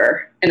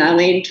over, and I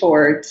lean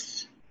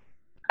towards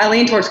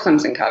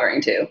Clemson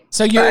covering too.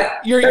 So you're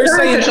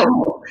saying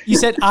you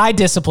said eye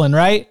discipline,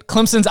 right?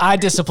 Clemson's eye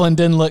discipline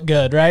didn't look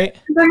good, right?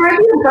 That might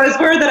be a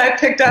buzzword that I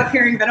picked up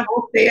hearing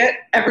Venables say it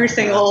every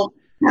single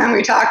time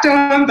we talk to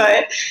him.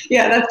 But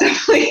yeah, that's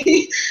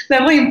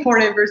definitely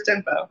important for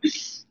tempo.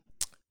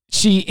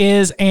 She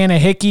is Anna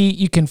Hickey.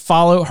 You can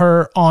follow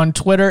her on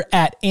Twitter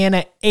at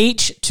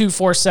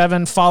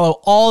AnnaH247. Follow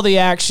all the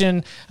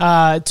action,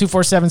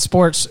 247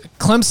 Sports.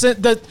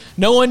 Clemson,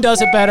 no one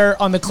does it better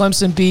on the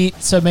Clemson beat,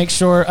 so make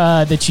sure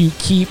that you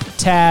keep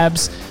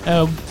tabs.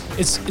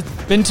 It's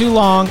been too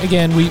long.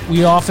 Again,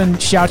 we often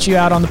shout you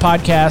out on the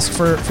podcast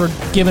for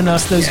giving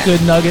us those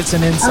good nuggets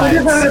and insights. I'm a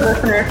devoted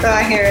listener, so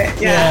I hear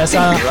it. Yeah. Yes,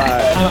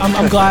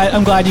 I'm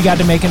glad you got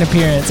to make an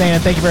appearance. Anna,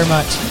 thank you very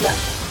much. Yeah.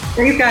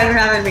 Thanks, guys, for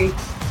having me.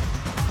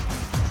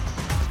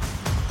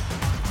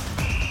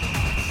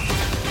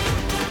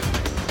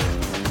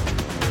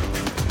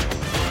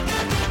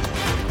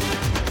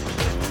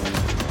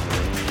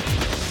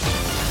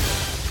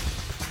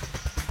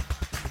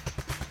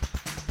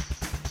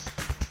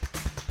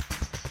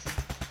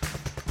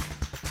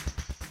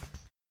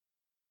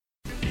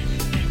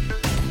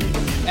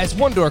 As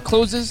one door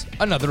closes,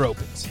 another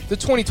opens. The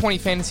 2020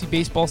 fantasy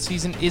baseball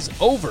season is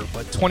over,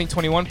 but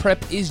 2021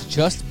 prep is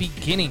just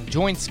beginning.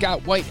 Join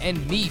Scott White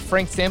and me,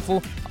 Frank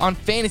Stanfill, on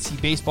Fantasy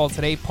Baseball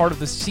Today, part of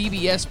the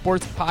CBS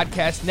Sports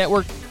Podcast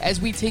Network, as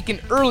we take an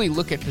early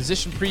look at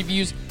position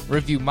previews,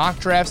 review mock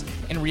drafts,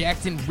 and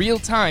react in real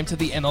time to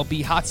the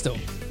MLB hot stove.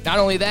 Not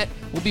only that,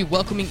 we'll be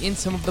welcoming in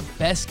some of the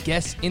best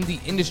guests in the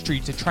industry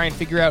to try and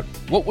figure out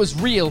what was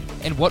real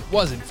and what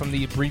wasn't from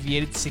the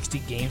abbreviated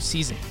 60-game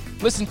season.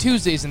 Listen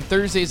Tuesdays and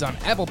Thursdays on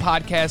Apple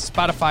Podcasts,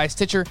 Spotify,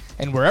 Stitcher,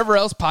 and wherever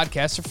else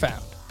podcasts are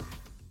found.